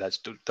Wi-Fi, that's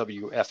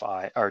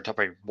WFI, or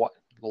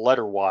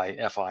letter Y,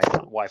 FI,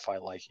 not Wi-Fi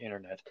like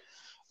internet.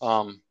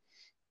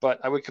 But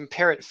I would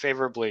compare it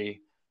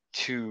favorably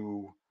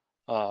to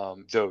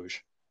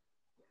Doge.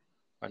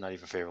 Or not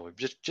even favorably,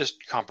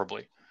 just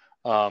comparably.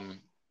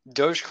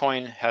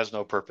 Dogecoin has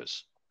no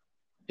purpose.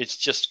 It's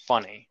just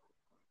funny.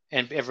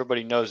 And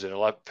everybody knows it. A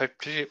lot,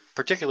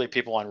 particularly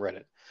people on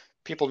Reddit.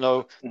 People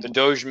know the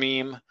Doge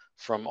meme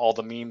from all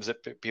the memes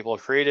that people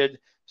have created,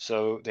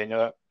 so they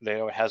know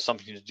it has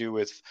something to do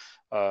with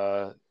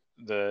the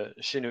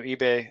Shinu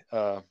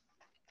Ibe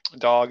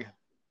dog.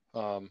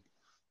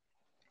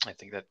 I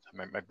think that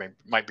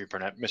might be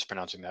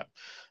mispronouncing that.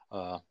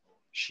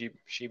 Shiba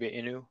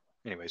Inu.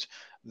 Anyways,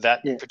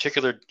 that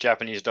particular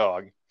Japanese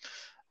dog,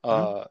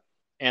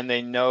 and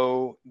they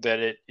know that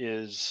it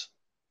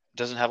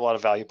doesn't have a lot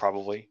of value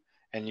probably.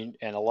 And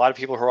a lot of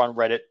people who are on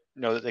Reddit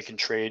know that they can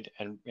trade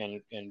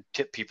and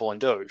tip people in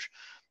Doge.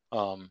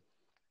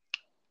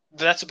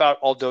 That's about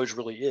all Doge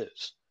really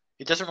is.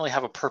 It doesn't really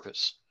have a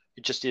purpose.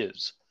 It just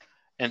is.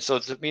 And so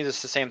to me,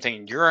 it's the same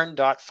thing.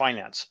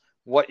 Yearn.finance.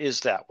 What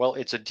is that? Well,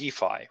 it's a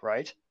DeFi,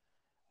 right?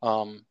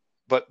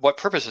 But what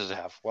purpose does it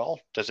have? Well,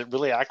 does it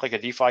really act like a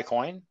DeFi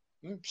coin?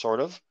 Sort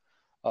of.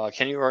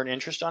 Can you earn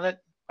interest on it?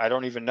 I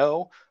don't even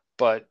know.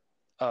 But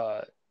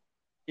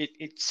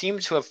it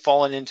seems to have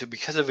fallen into,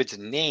 because of its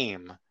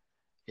name,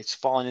 it's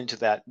fallen into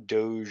that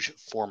Doge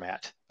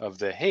format of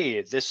the,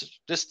 hey, this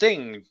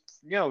thing,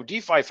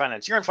 DeFi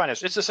finance, Yearn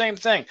finance, it's the same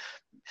thing.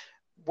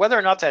 Whether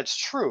or not that's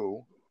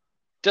true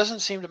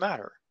doesn't seem to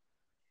matter,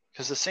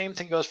 because the same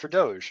thing goes for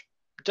Doge.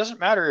 It doesn't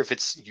matter if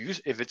it's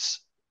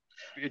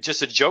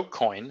just a joke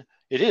coin.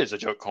 It is a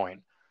joke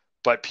coin,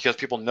 but because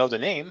people know the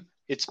name,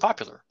 it's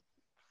popular.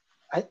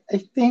 I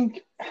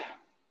think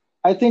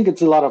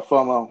it's a lot of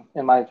FOMO,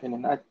 in my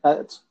opinion.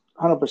 It's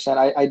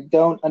 100%. I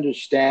don't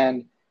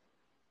understand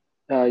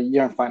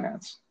Yearn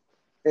Finance.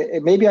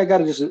 Maybe I got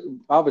to just,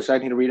 obviously I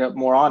need to read up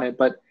more on it,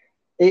 but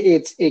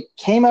it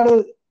came out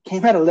of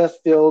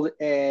left field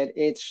and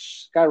it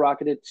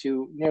skyrocketed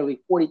to nearly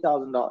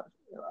 $40,000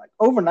 like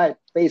overnight.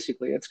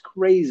 Basically, it's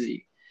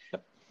crazy.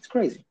 Yep. It's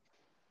crazy.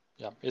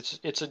 Yeah,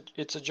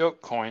 it's a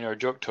joke coin or a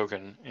joke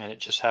token, and it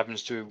just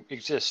happens to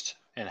exist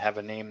and have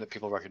a name that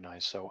people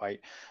recognize. So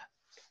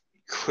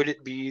could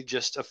it be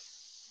just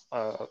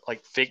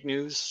like fake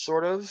news,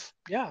 sort of?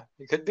 Yeah,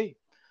 it could be.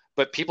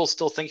 But people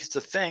still think it's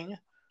a thing,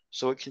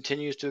 so it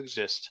continues to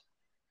exist.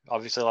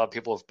 Obviously, a lot of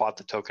people have bought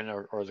the token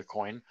or the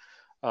coin.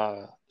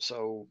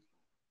 So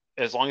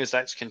as long as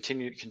that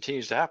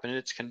continues to happen,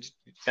 it's going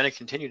to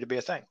continue to be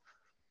a thing.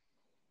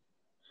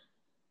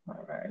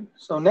 All right.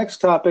 So next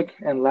topic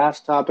and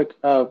last topic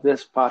of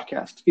this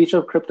podcast, future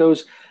of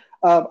cryptos.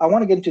 I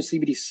want to get into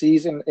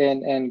CBDCs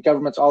and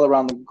governments all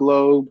around the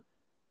globe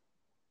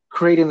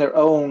creating their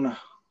own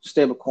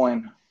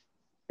stablecoin.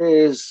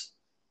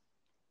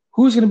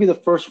 who's going to be the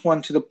first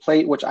one to the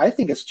plate, which I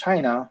think is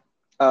China.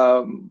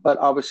 But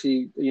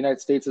obviously, the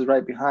United States is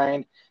right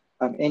behind.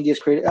 India's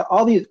created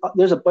all these.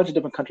 There's a bunch of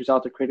different countries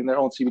out there creating their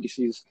own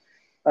CBDCs.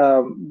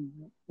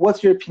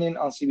 What's your opinion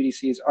on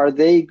CBDCs? Are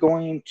they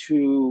going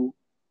to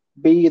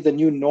be the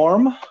new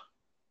norm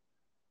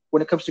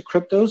when it comes to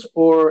cryptos,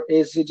 or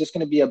is it just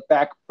going to be a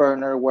back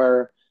burner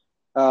where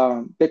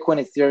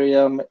Bitcoin,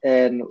 Ethereum,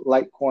 and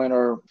Litecoin,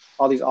 or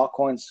all these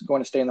altcoins,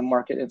 going to stay in the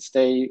market and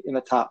stay in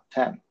the top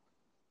 10?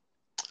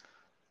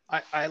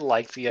 I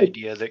like the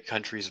idea that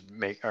countries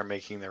are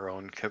making their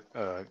own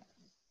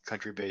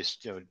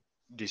country-based,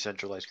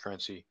 decentralized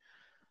currency.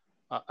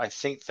 I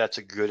think that's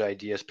a good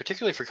idea,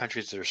 particularly for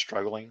countries that are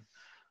struggling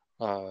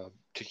to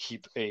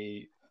keep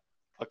a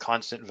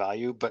constant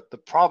value. But the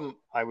problem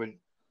I would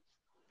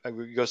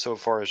go so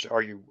far as to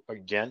argue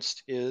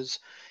against is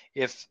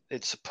if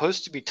it's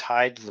supposed to be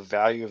tied to the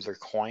value of their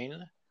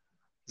coin,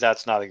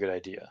 that's not a good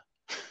idea.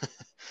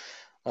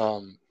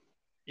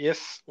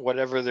 If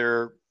whatever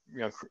their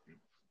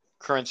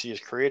currency is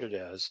created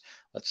as,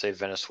 let's say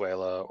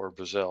Venezuela or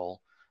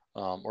Brazil,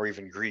 or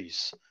even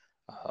Greece,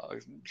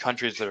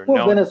 countries that are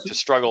known to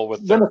struggle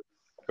with their.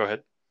 Go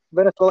ahead.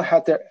 Venezuela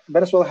had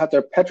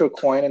their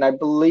Petrocoin, and I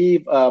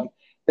believe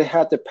they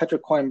had their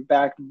Petrocoin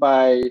backed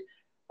by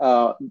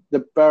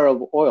the barrel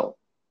of oil.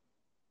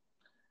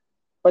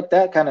 But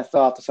that kind of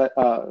fell.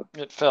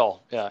 It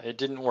fell. Yeah, it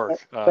didn't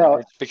work.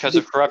 It's because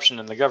of corruption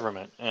in the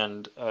government.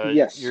 And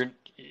yes,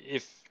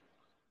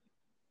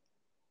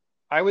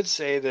 I would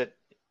say that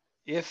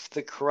if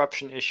the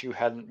corruption issue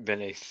hadn't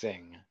been a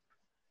thing,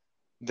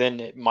 then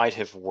it might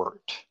have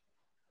worked.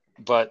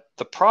 But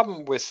the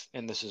problem with,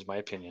 and this is my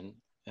opinion,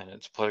 and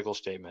it's a political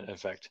statement, in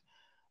fact,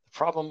 the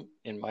problem,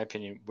 in my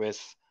opinion, with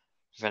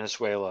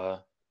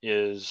Venezuela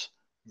is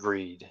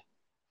greed.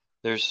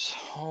 There's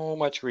so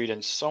much greed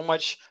and so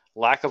much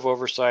lack of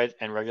oversight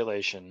and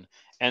regulation.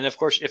 And of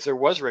course, if there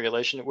was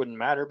regulation, it wouldn't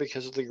matter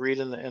because of the greed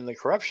and the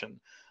corruption.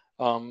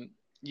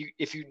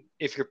 If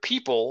your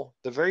people,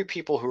 the very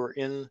people who are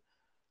in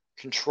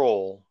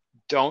control,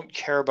 don't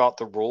care about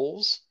the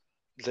rules,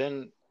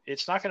 then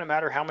it's not going to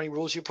matter how many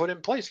rules you put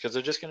in place because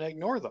they're just going to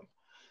ignore them.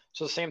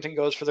 So the same thing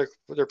goes for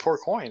their poor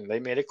coin. They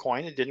made a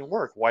coin, it didn't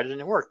work. Why didn't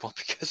it work? Well,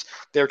 because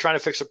they were trying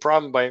to fix a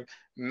problem by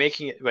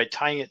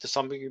tying it to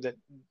something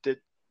that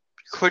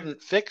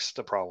couldn't fix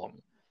the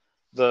problem.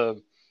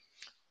 You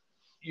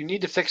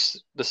need to fix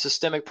the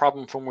systemic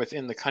problem from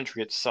within the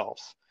country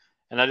itself.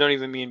 And I don't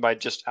even mean by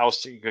just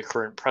ousting the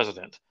current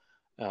president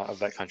of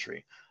that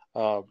country,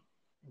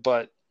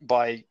 but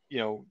by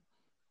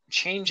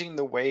changing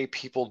the way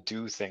people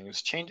do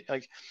things.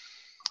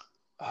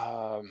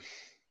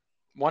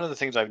 One of the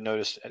things I've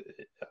noticed,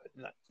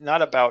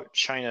 not about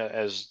China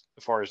as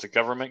far as the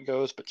government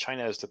goes, but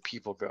China as the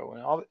people go.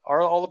 And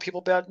are all the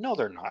people bad? No,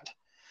 they're not.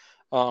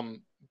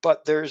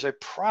 But there's a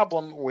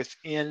problem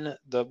within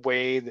the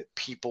way that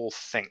people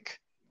think.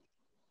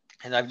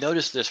 And I've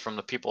noticed this from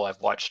the people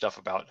I've watched stuff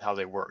about how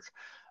they work.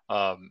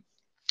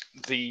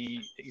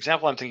 The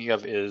example I'm thinking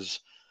of is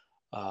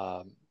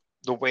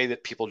the way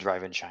that people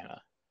drive in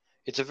China.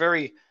 It's a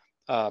very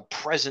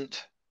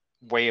present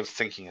way of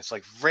thinking. It's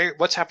like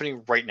what's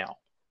happening right now.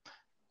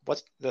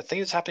 What's the thing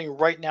that's happening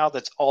right now?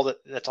 That's all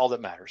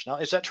that matters. Now,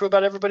 is that true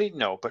about everybody?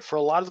 No, but for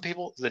a lot of the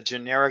people, the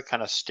generic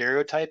kind of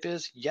stereotype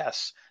is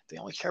yes. They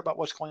only care about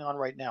what's going on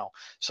right now.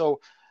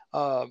 So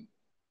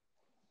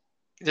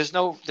there's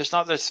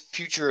not this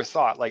future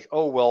thought like,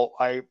 oh well,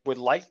 I would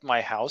like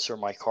my house or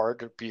my car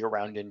to be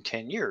around in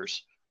 10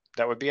 years.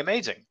 That would be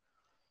amazing.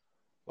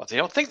 Well, they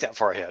don't think that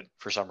far ahead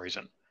for some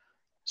reason.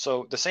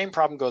 So the same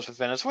problem goes with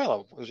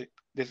Venezuela.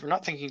 If you're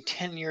not thinking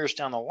 10 years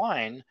down the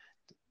line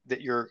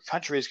that your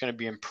country is going to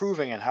be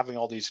improving and having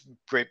all these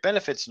great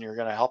benefits and you're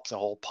going to help the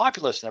whole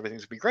populace and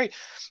everything's going to be great,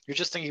 you're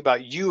just thinking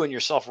about you and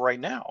yourself right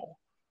now,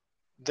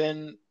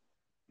 then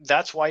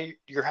that's why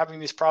you're having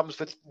these problems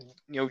with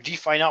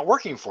DeFi not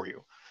working for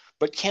you.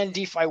 But can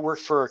DeFi work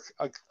for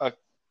a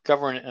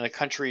government in a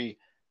country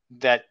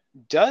that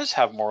does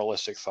have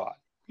moralistic thought?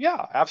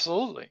 Yeah,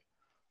 absolutely.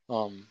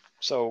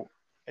 So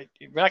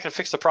we're not going to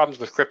fix the problems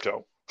with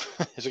crypto,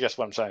 is I guess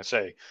what I'm trying to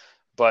say.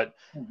 But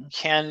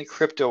can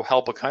crypto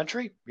help a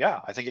country? Yeah,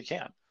 I think it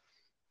can.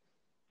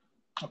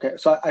 Okay,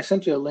 so I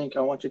sent you a link.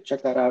 I want you to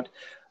check that out.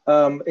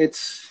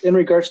 It's in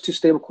regards to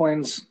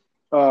stablecoins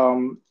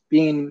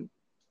being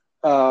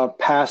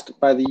passed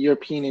by the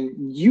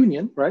European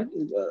Union, right?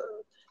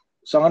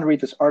 So I'm going to read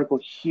this article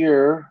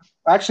here.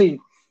 Actually,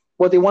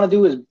 what they want to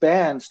do is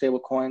ban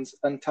stablecoins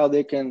until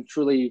they can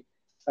truly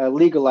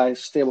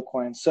legalize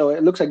stablecoins. So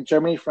it looks like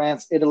Germany,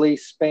 France, Italy,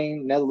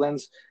 Spain,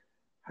 Netherlands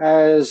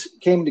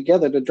came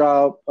together to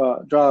draw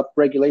up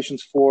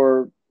regulations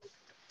for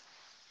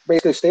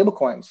basically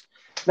stablecoins.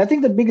 And I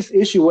think the biggest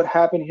issue, what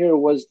happened here,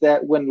 was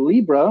that when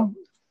Libra,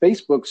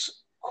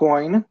 Facebook's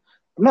coin,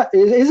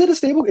 is it a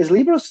stable? Is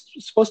Libra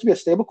supposed to be a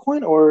stable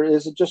coin, or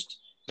is it just?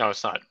 No,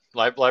 it's not.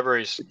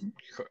 Libraries.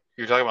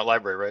 You're talking about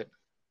Library, right?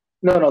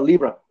 No,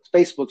 Libra.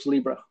 Facebook's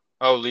Libra.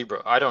 Oh,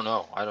 Libra. I don't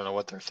know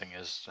what their thing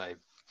is.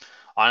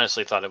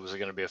 honestly thought it was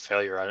going to be a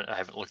failure. I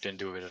haven't looked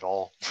into it at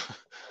all.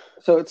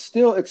 So it's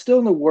still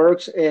in the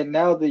works, and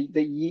now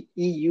the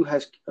EU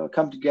has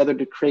come together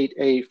to create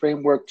a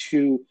framework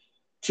to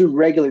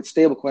regulate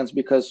stablecoins,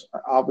 because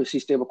obviously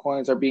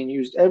stablecoins are being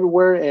used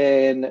everywhere,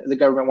 and the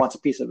government wants a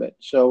piece of it.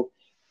 So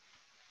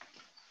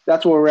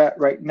that's where we're at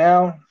right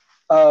now.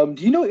 Do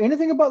you know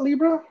anything about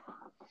Libra?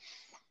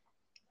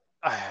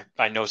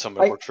 I know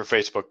someone works for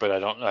Facebook,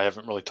 but I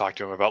haven't really talked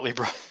to him about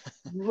Libra.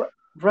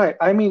 Right.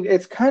 I mean,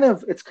 it's kind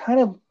of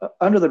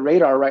under the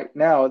radar right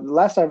now. The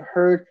last I've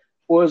heard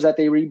was that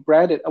they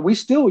rebranded. We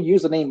still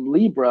use the name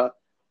Libra,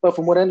 but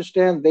from what I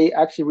understand, they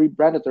actually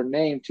rebranded their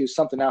name to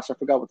something else. I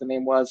forgot what the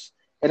name was.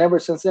 And ever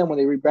since then, when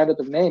they rebranded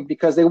their name,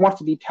 because they want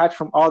to detach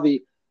from all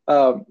the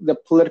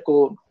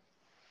political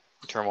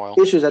turmoil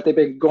issues that they've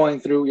been going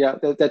through,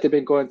 that they've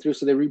been going through.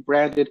 So they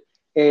rebranded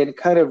and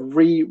kind of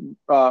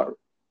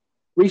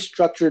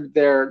restructured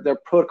their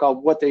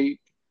protocol, what they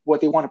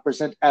want to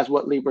present as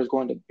what Libra is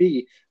going to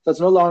be. So it's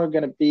no longer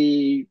going to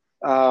be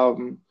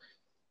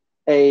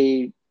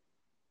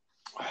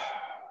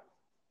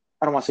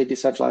I don't want to say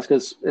decentralized,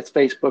 because it's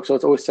Facebook, so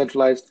it's always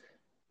centralized.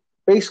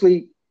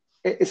 Basically,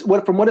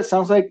 from what it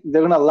sounds like,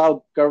 they're going to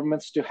allow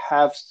governments to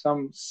have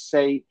some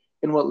say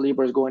in what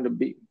Libra is going to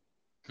be.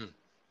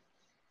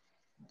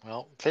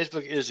 Well,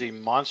 Facebook is a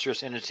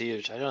monstrous entity,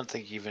 which I don't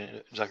think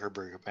even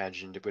Zuckerberg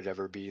imagined it would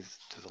ever be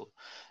to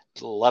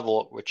the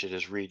level at which it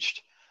has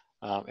reached.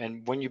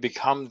 And when you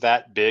become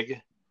that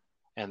big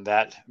and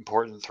that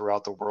important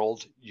throughout the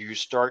world, you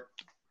start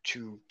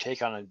to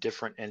take on a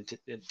different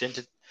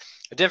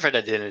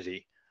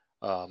identity,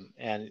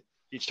 and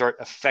you start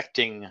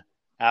affecting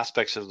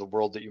aspects of the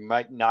world that you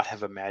might not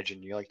have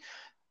imagined. You're like,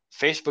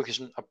 Facebook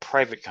isn't a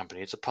private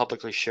company; it's a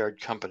publicly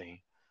shared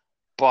company,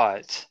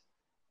 but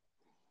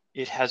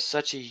it has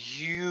such a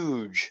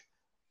huge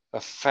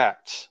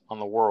effect on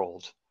the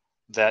world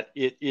that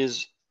it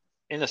is,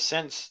 in a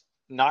sense,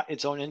 not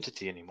its own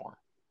entity anymore.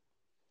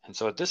 And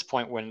so at this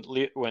point, when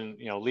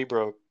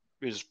Libra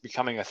is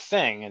becoming a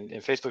thing, and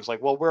Facebook's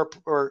like, well, we're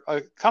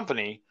a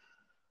company,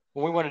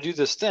 when we want to do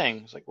this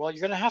thing, it's like, well,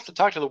 you're going to have to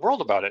talk to the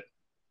world about it,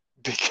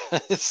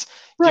 because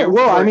right.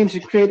 Well, I mean, to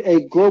create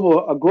a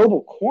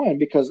global coin,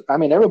 because I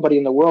mean, everybody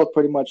in the world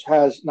pretty much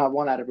has, not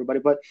one, not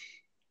everybody, but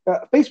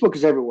Facebook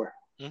is everywhere.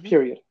 Mm-hmm.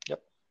 Period.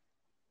 Yep.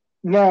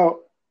 Now,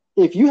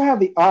 if you have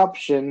the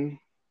option,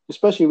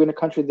 especially in a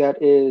country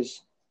that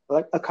is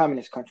like a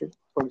communist country,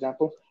 for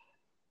example,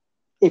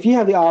 if you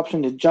have the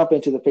option to jump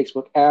into the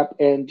Facebook app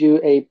and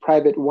do a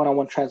private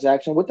one-on-one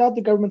transaction without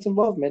the government's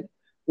involvement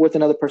with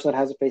another person that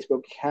has a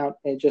Facebook account,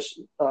 and just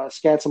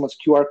scan someone's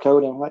QR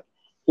code and like,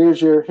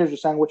 here's your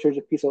sandwich,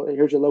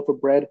 here's your loaf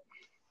of bread,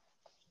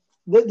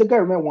 the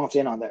government wants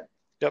in on that.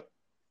 Yep.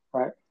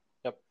 Right.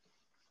 Yep.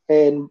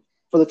 And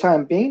for the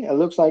time being, it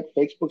looks like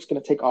Facebook's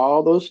going to take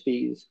all those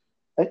fees.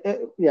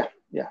 Yeah.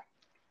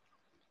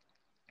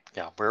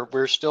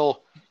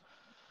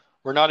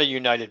 We're not a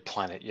united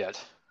planet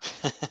yet.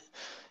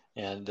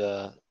 And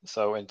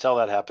so until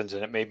that happens,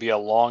 and it may be a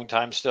long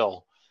time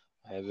still.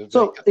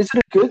 So is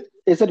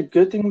it a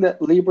good thing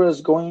that Libra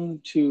is going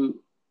to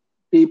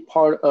be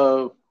part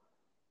of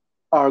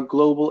our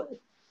global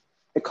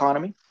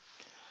economy?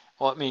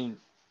 Well, I mean,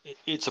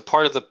 it's a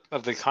part of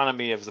the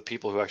economy of the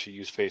people who actually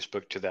use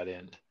Facebook to that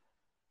end.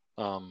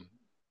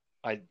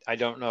 I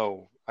don't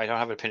know. I don't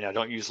have an opinion. I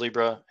don't use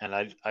Libra, and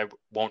I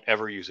won't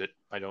ever use it.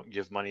 I don't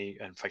give money.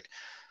 In fact,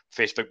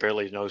 Facebook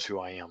barely knows who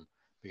I am,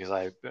 because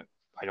I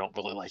don't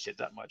really like it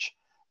that much.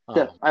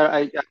 Yeah,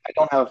 I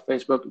don't have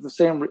Facebook.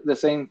 The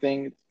same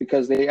thing,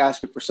 because they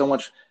ask you for so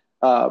much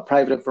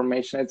private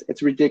information.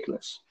 It's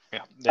ridiculous.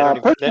 Yeah, they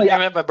don't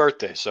have my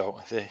birthday,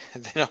 so they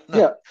don't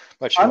know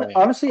much.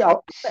 Honestly,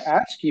 I'll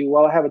ask you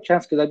while I have a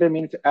chance, because I've been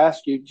meaning to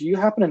ask you. Do you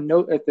happen to know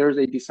if there's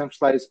a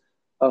decentralized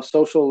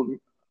social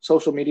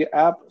media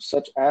app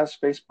such as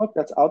Facebook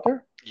that's out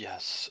there?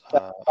 Yes.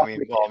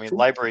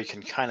 Library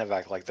can kind of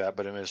act like that,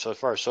 but I mean, so as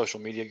far as social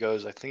media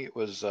goes, I think it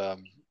was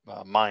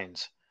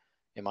Minds,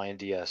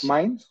 MINDS.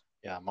 Minds?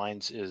 Yeah,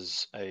 Minds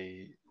is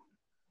it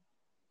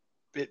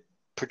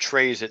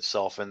portrays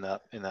itself in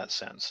that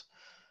sense.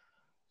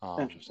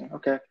 Interesting.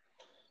 Okay.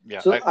 Yeah.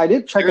 So I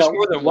did check out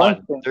more than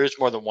one. There's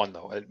more than one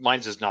though.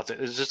 Minds is not.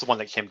 It's just the one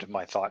that came to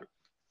my thought.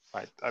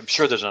 I'm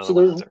sure there's another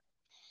one out there.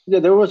 Yeah,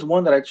 there was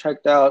one that I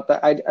checked out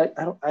that I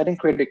didn't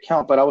create an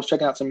account, but I was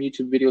checking out some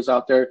YouTube videos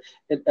out there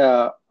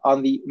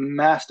on the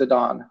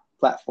Mastodon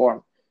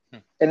platform,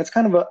 and it's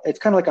kind of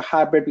like a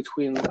hybrid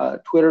between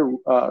Twitter,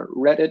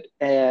 Reddit,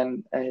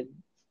 and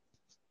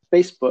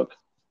Facebook.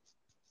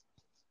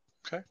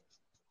 Okay.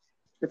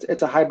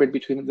 It's a hybrid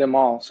between them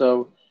all,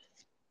 so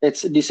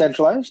it's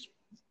decentralized.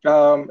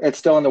 It's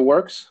still in the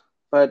works,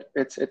 but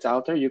it's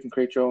out there. You can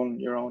create your own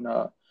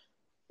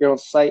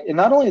site. And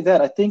not only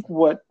that, I think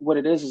what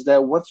it is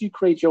that once you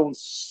create your own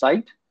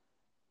site,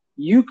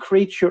 you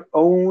create your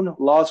own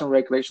laws and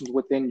regulations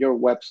within your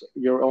website,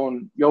 your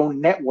own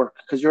network,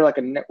 because you're like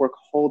a network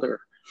holder.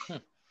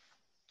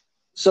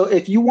 So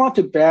if you want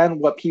to ban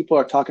what people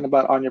are talking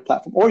about on your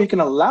platform, or you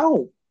can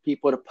allow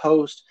people to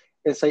post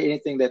and say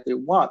anything that they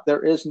want.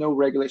 There is no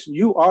regulation.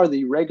 You are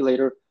the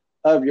regulator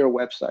of your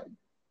website.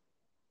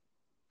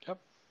 Yep,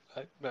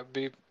 that'd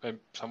be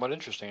somewhat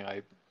interesting.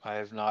 I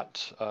have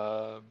not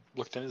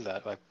looked into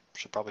that. I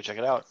should probably check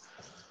it out.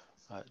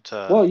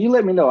 But, well, you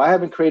let me know. I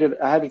haven't created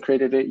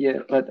it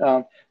yet, but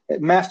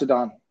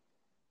Mastodon.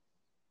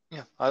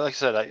 yeah, like I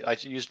said, I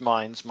used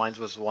Minds. Minds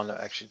was the one that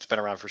actually it's been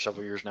around for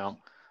several years now.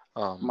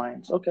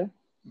 Minds, okay.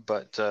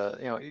 But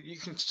you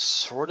can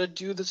sort of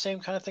do the same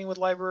kind of thing with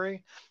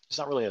Library. It's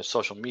not really a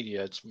social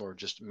media; it's more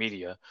just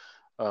media.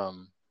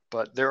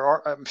 But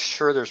I'm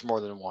sure there's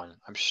more than one.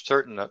 I'm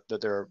certain that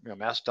there are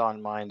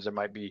Mastodon, Minds. There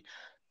might be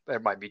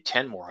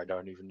 10 more. I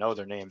don't even know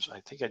their names.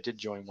 I think I did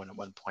join one at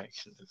one point. I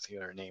can't think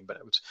of their name, but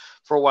it was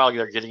for a while.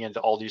 You're getting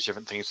into all these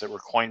different things that were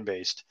coin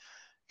based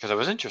because I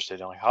was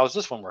interested in like, how does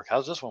this one work? How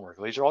does this one work?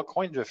 These are all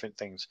coin different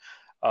things.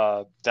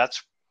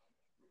 That's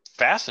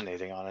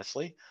fascinating,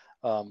 honestly.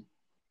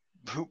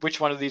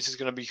 Which one of these is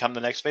going to become the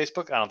next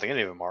Facebook? I don't think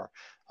any of them are.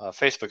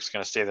 Facebook's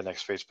going to stay the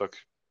next Facebook,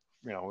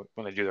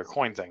 when they do their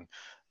coin thing,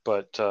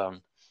 but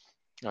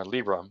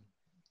Libra.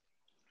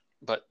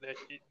 But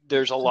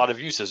there's a lot of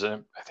uses,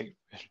 and I think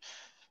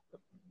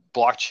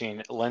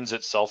blockchain lends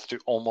itself to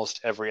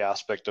almost every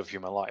aspect of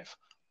human life.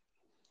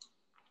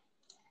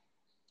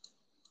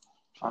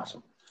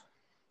 Awesome.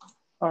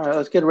 All right,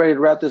 let's get ready to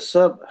wrap this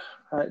up.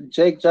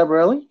 Jake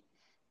Giabbarelli?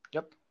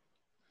 Yep.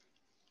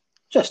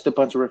 Just a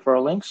bunch of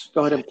referral links.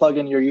 Go ahead and plug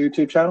in your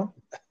YouTube channel.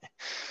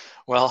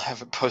 Well, I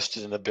haven't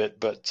posted in a bit,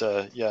 but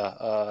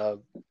I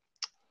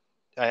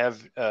have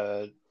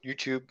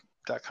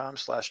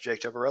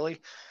youtube.com/Jake Giabbarelli.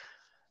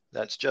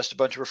 That's just a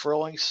bunch of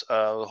referral links.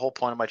 The whole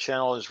point of my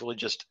channel is really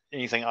just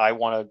anything I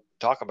want to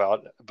talk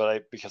about,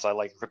 because I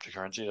like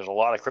cryptocurrency. There's a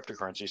lot of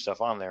cryptocurrency stuff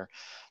on there.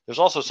 There's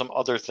also some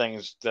other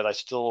things that I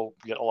still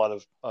get a lot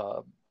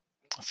of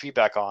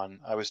feedback on.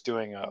 I was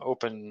doing an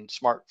open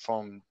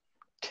smartphone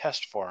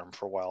test forum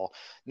for a while.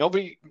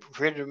 Nobody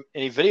created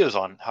any videos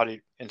on how to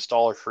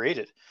install or create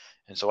it.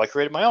 And so I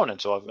created my own. And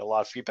so I've got a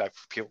lot of feedback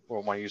from people who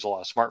want to use a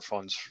lot of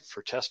smartphones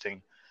for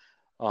testing.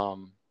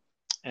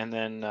 And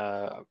then,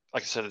 like I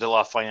said, I did a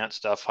lot of finance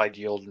stuff, high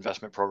yield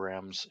investment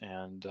programs.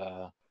 And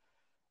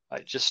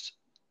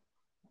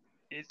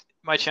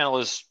my channel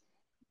is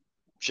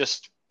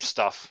just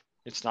stuff.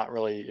 It's not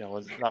really,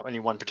 not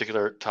any one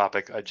particular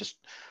topic. I just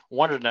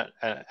wanted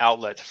an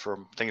outlet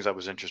for things I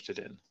was interested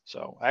in.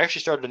 So I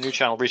actually started a new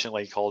channel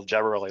recently called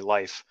Giabbarelli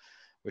Life,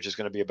 which is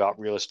going to be about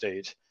real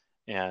estate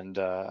and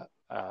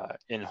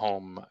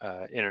in-home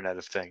Internet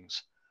of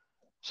Things.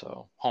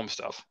 So home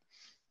stuff.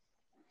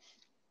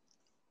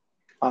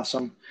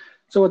 Awesome.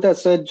 So with that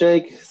said,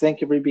 Jake,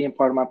 thank you for being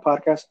part of my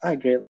podcast. I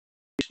greatly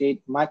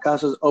appreciate. My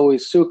casa is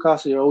always Sue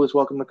Casa. You're always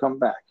welcome to come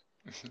back.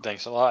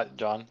 Thanks a lot,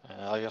 John.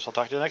 I guess I'll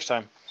talk to you next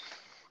time.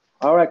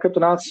 All right,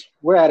 Cryptonauts,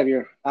 we're out of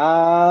here.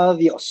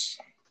 Adios.